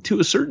 And to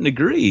a certain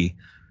degree,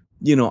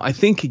 I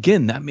think,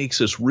 again, that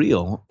makes us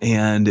real.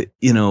 And,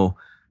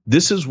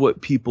 this is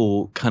what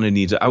people kind of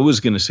need. I was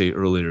going to say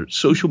earlier,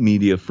 social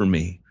media for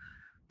me,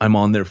 I'm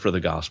on there for the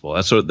gospel.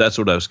 That's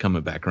what I was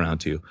coming back around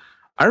to.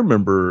 I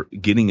remember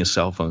getting a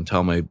cell phone,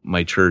 telling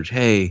my church,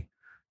 hey,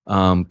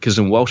 because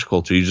in Welsh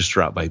culture, you just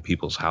drop by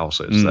people's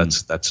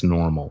houses. That's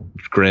normal.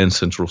 Grand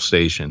Central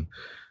Station.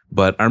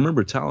 But I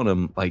remember telling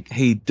them,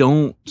 hey,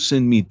 don't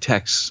send me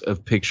texts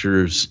of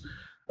pictures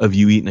of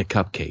you eating a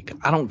cupcake.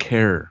 I don't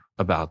care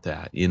about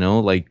that.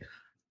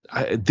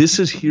 This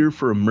is here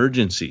for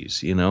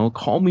emergencies.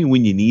 Call me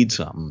when you need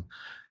something.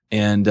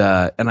 And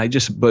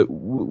but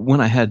when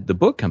I had the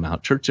book come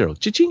out, Church Zero,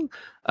 cha-ching,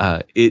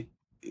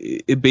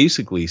 it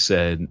basically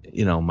said,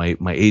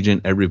 my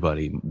agent,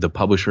 everybody, the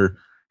publisher,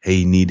 hey,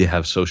 you need to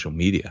have social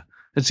media.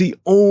 That's the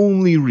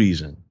only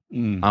reason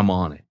I'm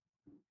on it.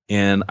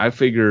 And I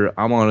figure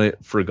I'm on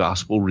it for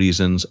gospel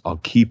reasons. I'll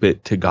keep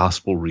it to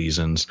gospel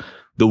reasons.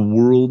 The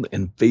world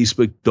and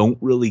Facebook don't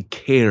really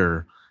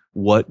care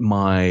what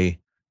my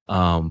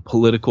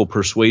political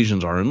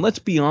persuasions are. And let's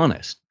be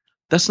honest,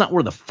 that's not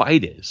where the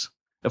fight is.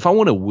 If I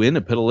want to win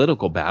a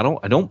political battle,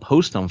 I don't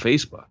post on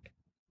Facebook,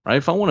 right?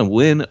 If I want to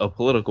win a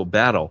political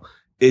battle,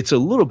 it's a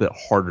little bit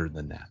harder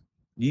than that.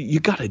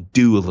 You got to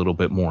do a little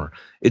bit more.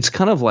 It's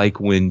kind of like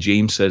when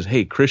James says,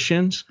 hey,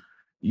 Christians,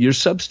 you're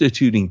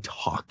substituting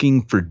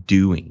talking for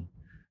doing.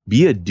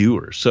 Be a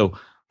doer. So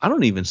I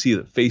don't even see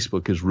that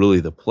Facebook is really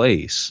the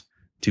place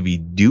to be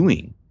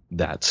doing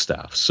that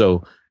stuff.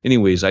 So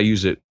anyways, I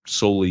use it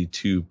solely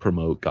to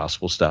promote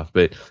gospel stuff.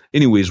 But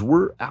anyways,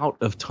 we're out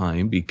of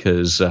time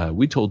because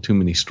we told too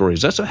many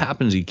stories. That's what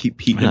happens. You keep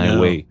Pete and I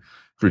away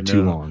for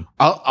too long.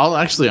 I'm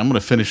going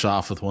to finish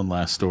off with one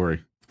last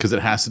story because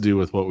it has to do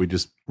with what we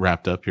just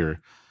wrapped up here.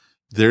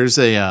 There's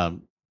a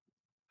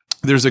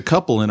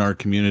couple in our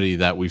community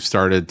that we've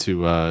started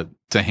to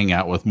hang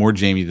out with, more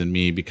Jamie than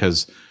me,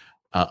 because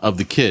of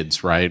the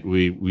kids, right?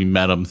 We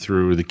met them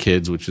through the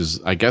kids, which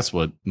is, I guess,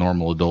 what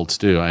normal adults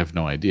do. I have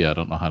no idea. I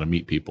don't know how to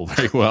meet people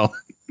very well.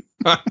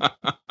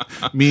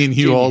 Me and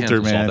Hugh Jamie Alter,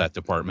 handles man. all that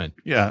department.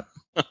 Yeah.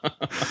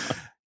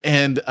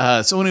 And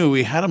so anyway,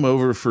 we had them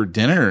over for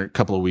dinner a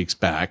couple of weeks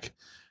back,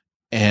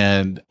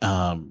 and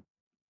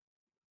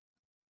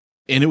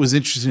it was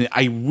interesting.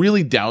 I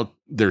really doubt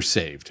they're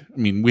saved. I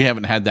mean, we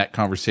haven't had that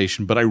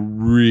conversation, but I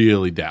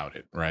really doubt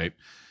it, right?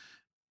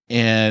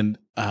 And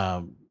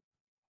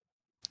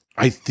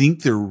I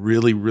think they're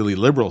really, really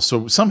liberal.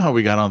 So somehow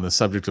we got on the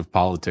subject of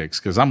politics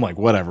because I'm like,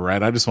 whatever,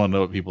 right? I just want to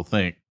know what people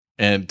think.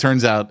 And it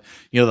turns out,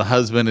 the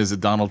husband is a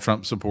Donald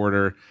Trump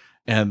supporter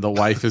and the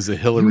wife is a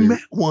Hillary. You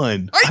met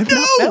one. I've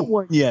not met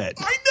one yet.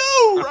 I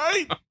know,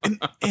 right?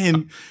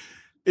 And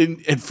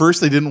at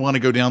first they didn't want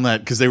to go down that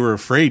because they were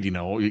afraid,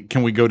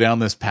 can we go down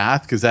this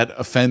path? Because that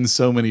offends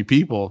so many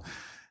people.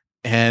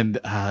 And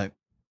I'm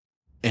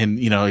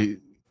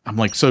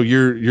like, so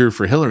you're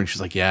for Hillary? And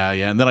she's like, yeah.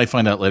 And then I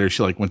find out later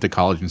she went to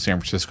college in San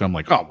Francisco. I'm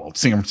like, oh, well,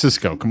 San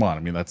Francisco. Come on.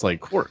 I mean, that's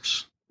like, of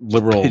course,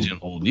 liberal.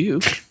 Pigeonhole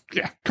you.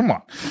 Yeah. Come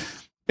on.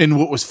 And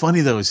what was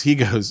funny though, is he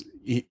goes,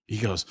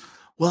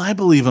 well, I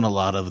believe in a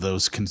lot of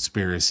those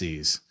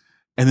conspiracies.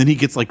 And then he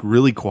gets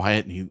really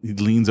quiet and he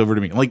leans over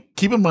to me. Like,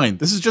 keep in mind,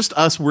 this is just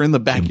us. We're in the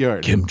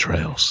backyard.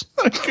 Chemtrails.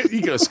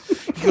 he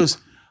goes,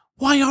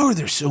 why are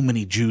there so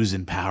many Jews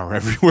in power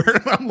everywhere?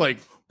 And I'm like,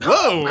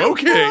 whoa,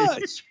 okay.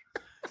 Gosh.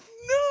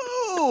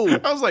 No.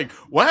 I was like,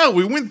 wow,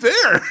 we went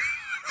there.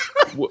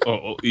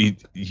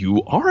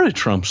 You are a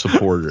Trump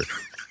supporter.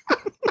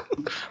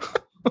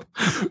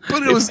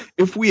 But it was,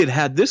 if we had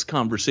had this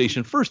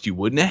conversation first, you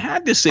wouldn't have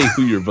had to say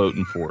who you're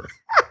voting for.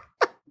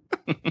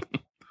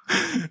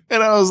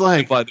 And I was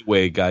like, by the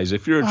way, guys,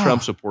 if you're a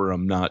Trump supporter,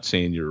 I'm not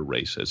saying you're a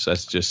racist.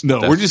 That's just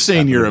we're just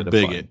saying you're a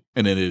bigot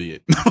and an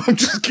idiot. No, I'm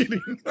just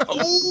kidding.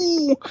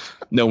 Oh,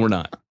 no, we're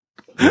not.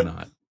 We're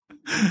not.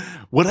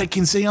 What I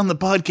can say on the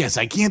podcast,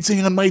 I can't say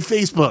on my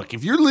Facebook.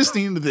 If you're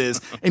listening to this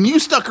and you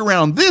stuck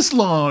around this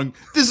long,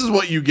 this is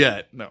what you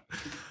get. No.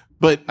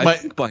 But I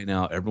think by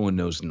now everyone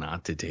knows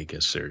not to take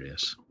us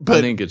serious. But,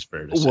 I think it's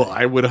fair to say. Well,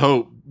 I would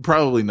hope.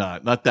 Probably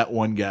not. Not that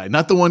one guy.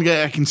 Not the one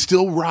guy I can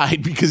still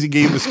ride because he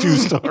gave us 2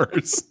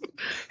 stars.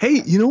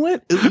 Hey, you know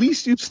what? At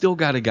least you've still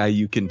got a guy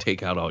you can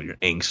take out all your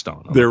angst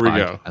on there the we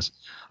podcast.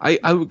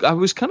 go. I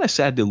was kind of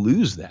sad to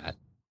lose that.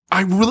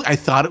 I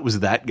thought it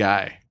was that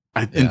guy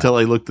until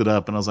I looked it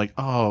up and I was like,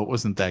 oh, it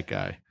wasn't that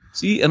guy.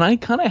 See, and I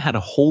kind of had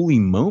a holy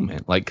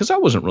moment, because I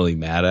wasn't really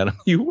mad at him.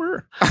 You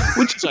were,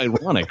 which is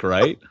ironic,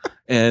 right?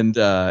 And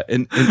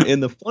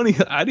the funny,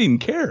 I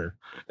didn't care.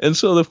 And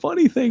so the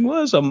funny thing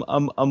was, I'm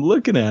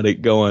looking at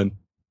it, going,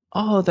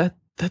 oh,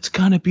 that's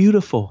kind of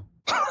beautiful.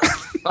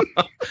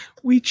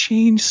 We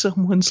changed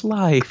someone's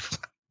life.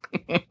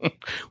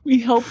 We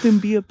helped him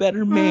be a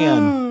better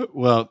man.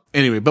 Well,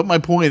 anyway, but my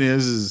point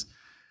is,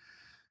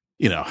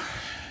 you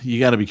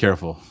got to be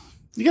careful.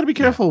 You got to be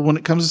careful when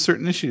it comes to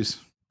certain issues.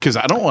 Because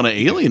I don't want to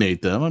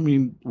alienate them. I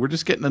mean, we're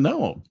just getting to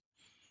know them.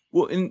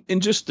 Well, and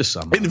just to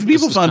sum up. And if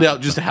people found out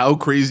just how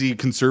crazy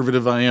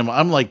conservative I am,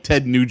 I'm like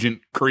Ted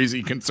Nugent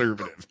crazy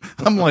conservative.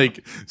 I'm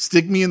like,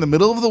 stick me in the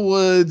middle of the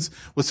woods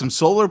with some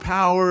solar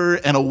power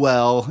and a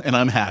well, and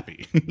I'm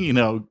happy.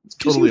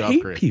 Totally you off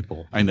hate grid.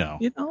 People. I know.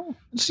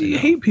 So you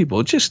hate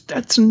people. Just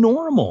that's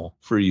normal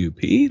for you,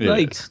 Pete.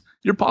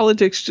 Your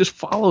politics just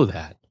follow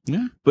that.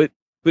 Yeah. But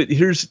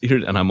here's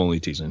and I'm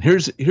only teasing.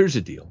 Here's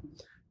the deal.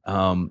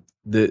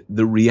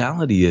 The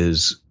reality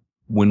is,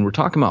 when we're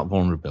talking about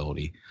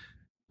vulnerability,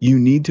 you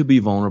need to be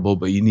vulnerable,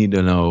 but you need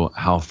to know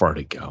how far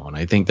to go. And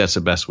I think that's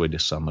the best way to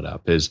sum it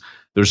up. Is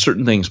there's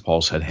certain things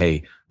Paul said,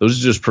 hey, those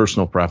are just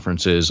personal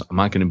preferences. I'm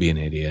not going to be an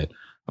idiot.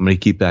 I'm going to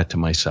keep that to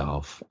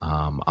myself.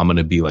 I'm going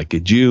to be like a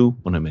Jew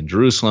when I'm in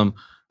Jerusalem.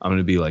 I'm going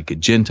to be like a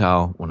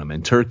Gentile when I'm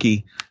in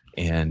Turkey.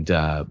 And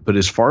but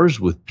as far as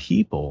with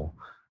people,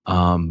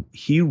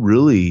 he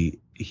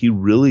he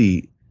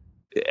really,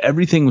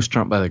 everything was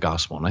trumped by the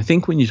gospel. And I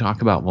think when you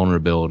talk about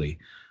vulnerability,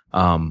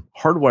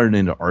 hardwired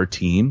into our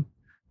team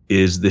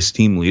is this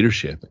team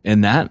leadership.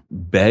 And that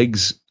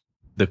begs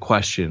the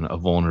question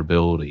of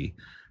vulnerability.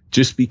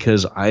 Just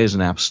because I, as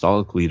an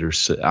apostolic leader,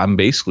 I'm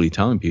basically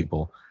telling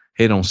people,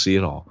 hey, don't see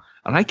it all.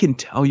 And I can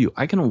tell you,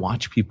 I can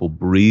watch people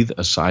breathe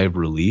a sigh of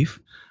relief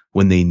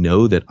when they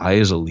know that I,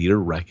 as a leader,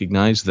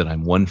 recognize that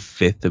I'm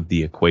 1/5 of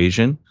the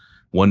equation,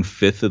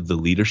 1/5 of the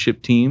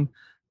leadership team,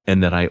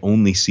 and that I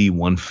only see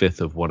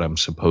 1/5 of what I'm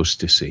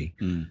supposed to see.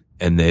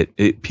 And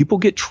that people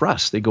get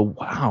trust. They go,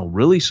 wow,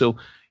 really? So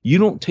you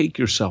don't take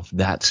yourself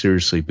that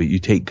seriously, but you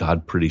take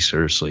God pretty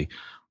seriously.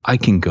 I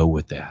can go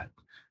with that.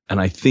 And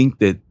I think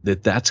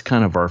that's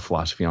kind of our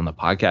philosophy on the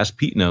podcast.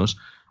 Pete knows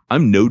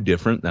I'm no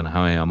different than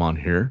how I am on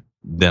here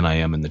than I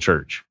am in the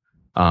church.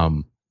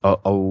 A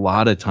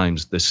lot of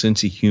times the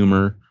sense of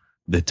humor,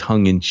 the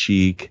tongue in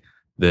cheek,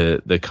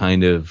 the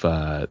kind of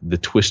the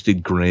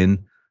twisted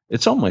grin,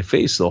 it's on my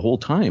face the whole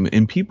time.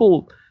 And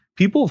people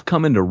have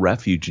come into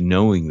refuge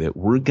knowing that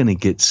we're going to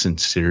get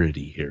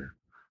sincerity here.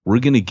 We're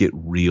going to get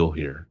real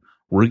here.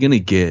 We're going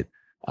to get,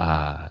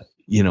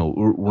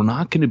 we're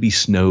not going to be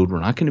snowed. We're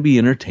not going to be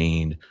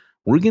entertained.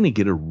 We're going to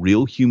get a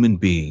real human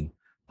being,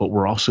 but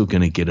we're also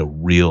going to get a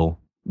real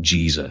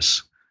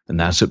Jesus. And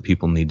that's what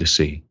people need to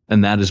see.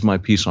 And that is my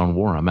piece on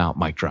war. I'm out.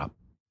 Mic drop.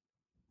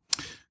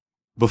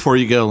 Before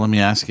you go, let me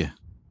ask you,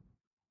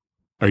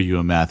 are you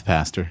a math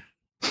pastor?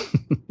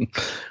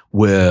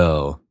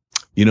 Well,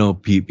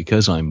 Pete,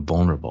 because I'm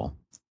vulnerable,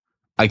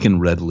 I can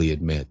readily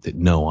admit that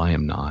no, I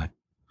am not.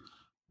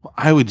 Well,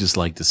 I would just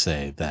like to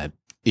say that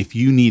if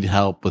you need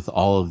help with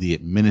all of the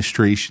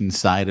administration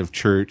side of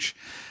church,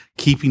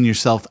 keeping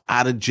yourself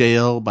out of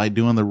jail by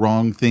doing the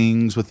wrong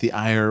things with the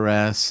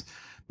IRS,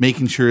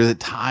 making sure that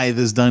tithe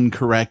is done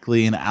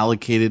correctly and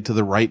allocated to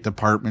the right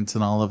departments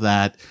and all of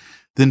that,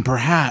 then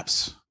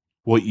perhaps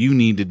what you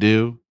need to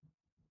do,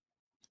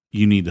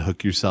 you need to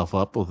hook yourself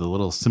up with a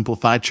little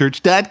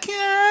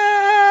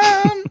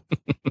simplifiedchurch.com.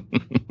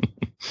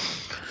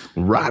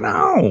 Right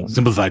on.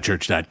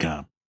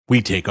 Simplifiedchurch.com.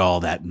 We take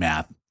all that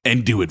math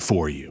and do it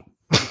for you.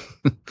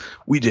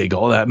 We take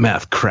all that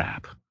math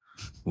crap.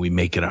 We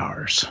make it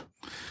ours.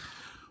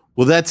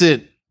 Well, that's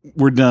it.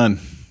 We're done.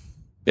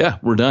 Yeah,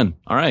 we're done.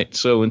 All right.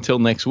 So until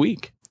next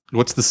week.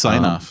 What's the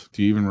sign off?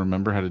 Do you even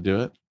remember how to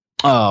do it?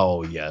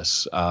 Oh,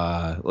 yes.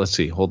 Let's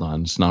see. Hold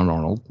on. It's not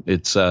Arnold.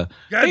 It's Get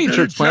hey, to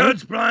church the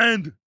church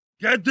blind.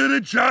 Get to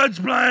the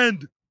church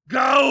blind.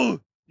 Go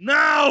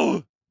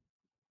now.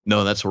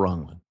 No, that's the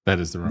wrong one. That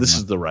is the wrong one. This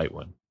is the right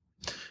one.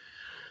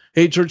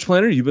 Hey, Church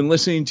Planner, you've been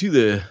listening to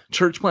the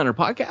Church Planner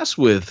podcast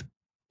with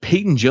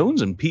Peyton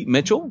Jones and Pete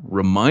Mitchell,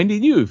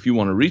 reminding you, if you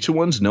want to reach the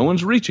ones no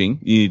one's reaching,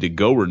 you need to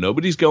go where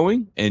nobody's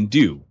going and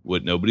do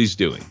what nobody's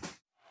doing.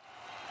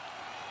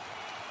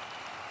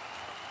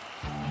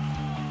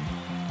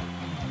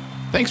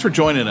 Thanks for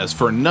joining us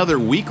for another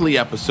weekly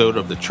episode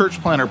of the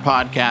Church Planner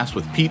Podcast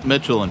with Pete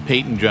Mitchell and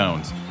Peyton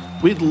Jones.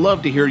 We'd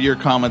love to hear your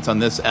comments on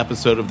this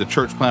episode of the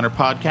Church Planner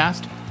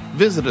Podcast.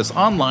 Visit us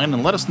online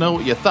and let us know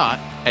what you thought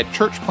at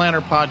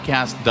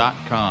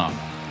churchplannerpodcast.com.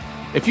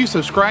 If you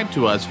subscribe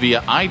to us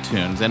via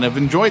iTunes and have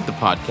enjoyed the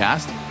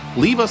podcast,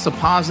 leave us a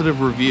positive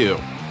review.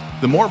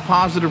 The more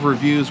positive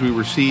reviews we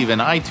receive in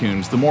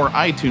iTunes, the more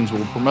iTunes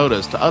will promote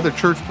us to other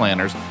church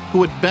planners who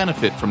would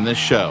benefit from this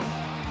show.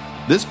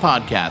 This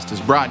podcast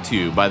is brought to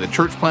you by the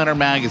Church Planner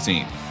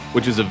Magazine,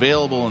 which is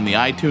available in the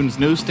iTunes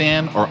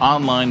newsstand or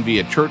online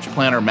via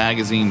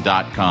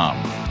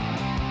churchplannermagazine.com.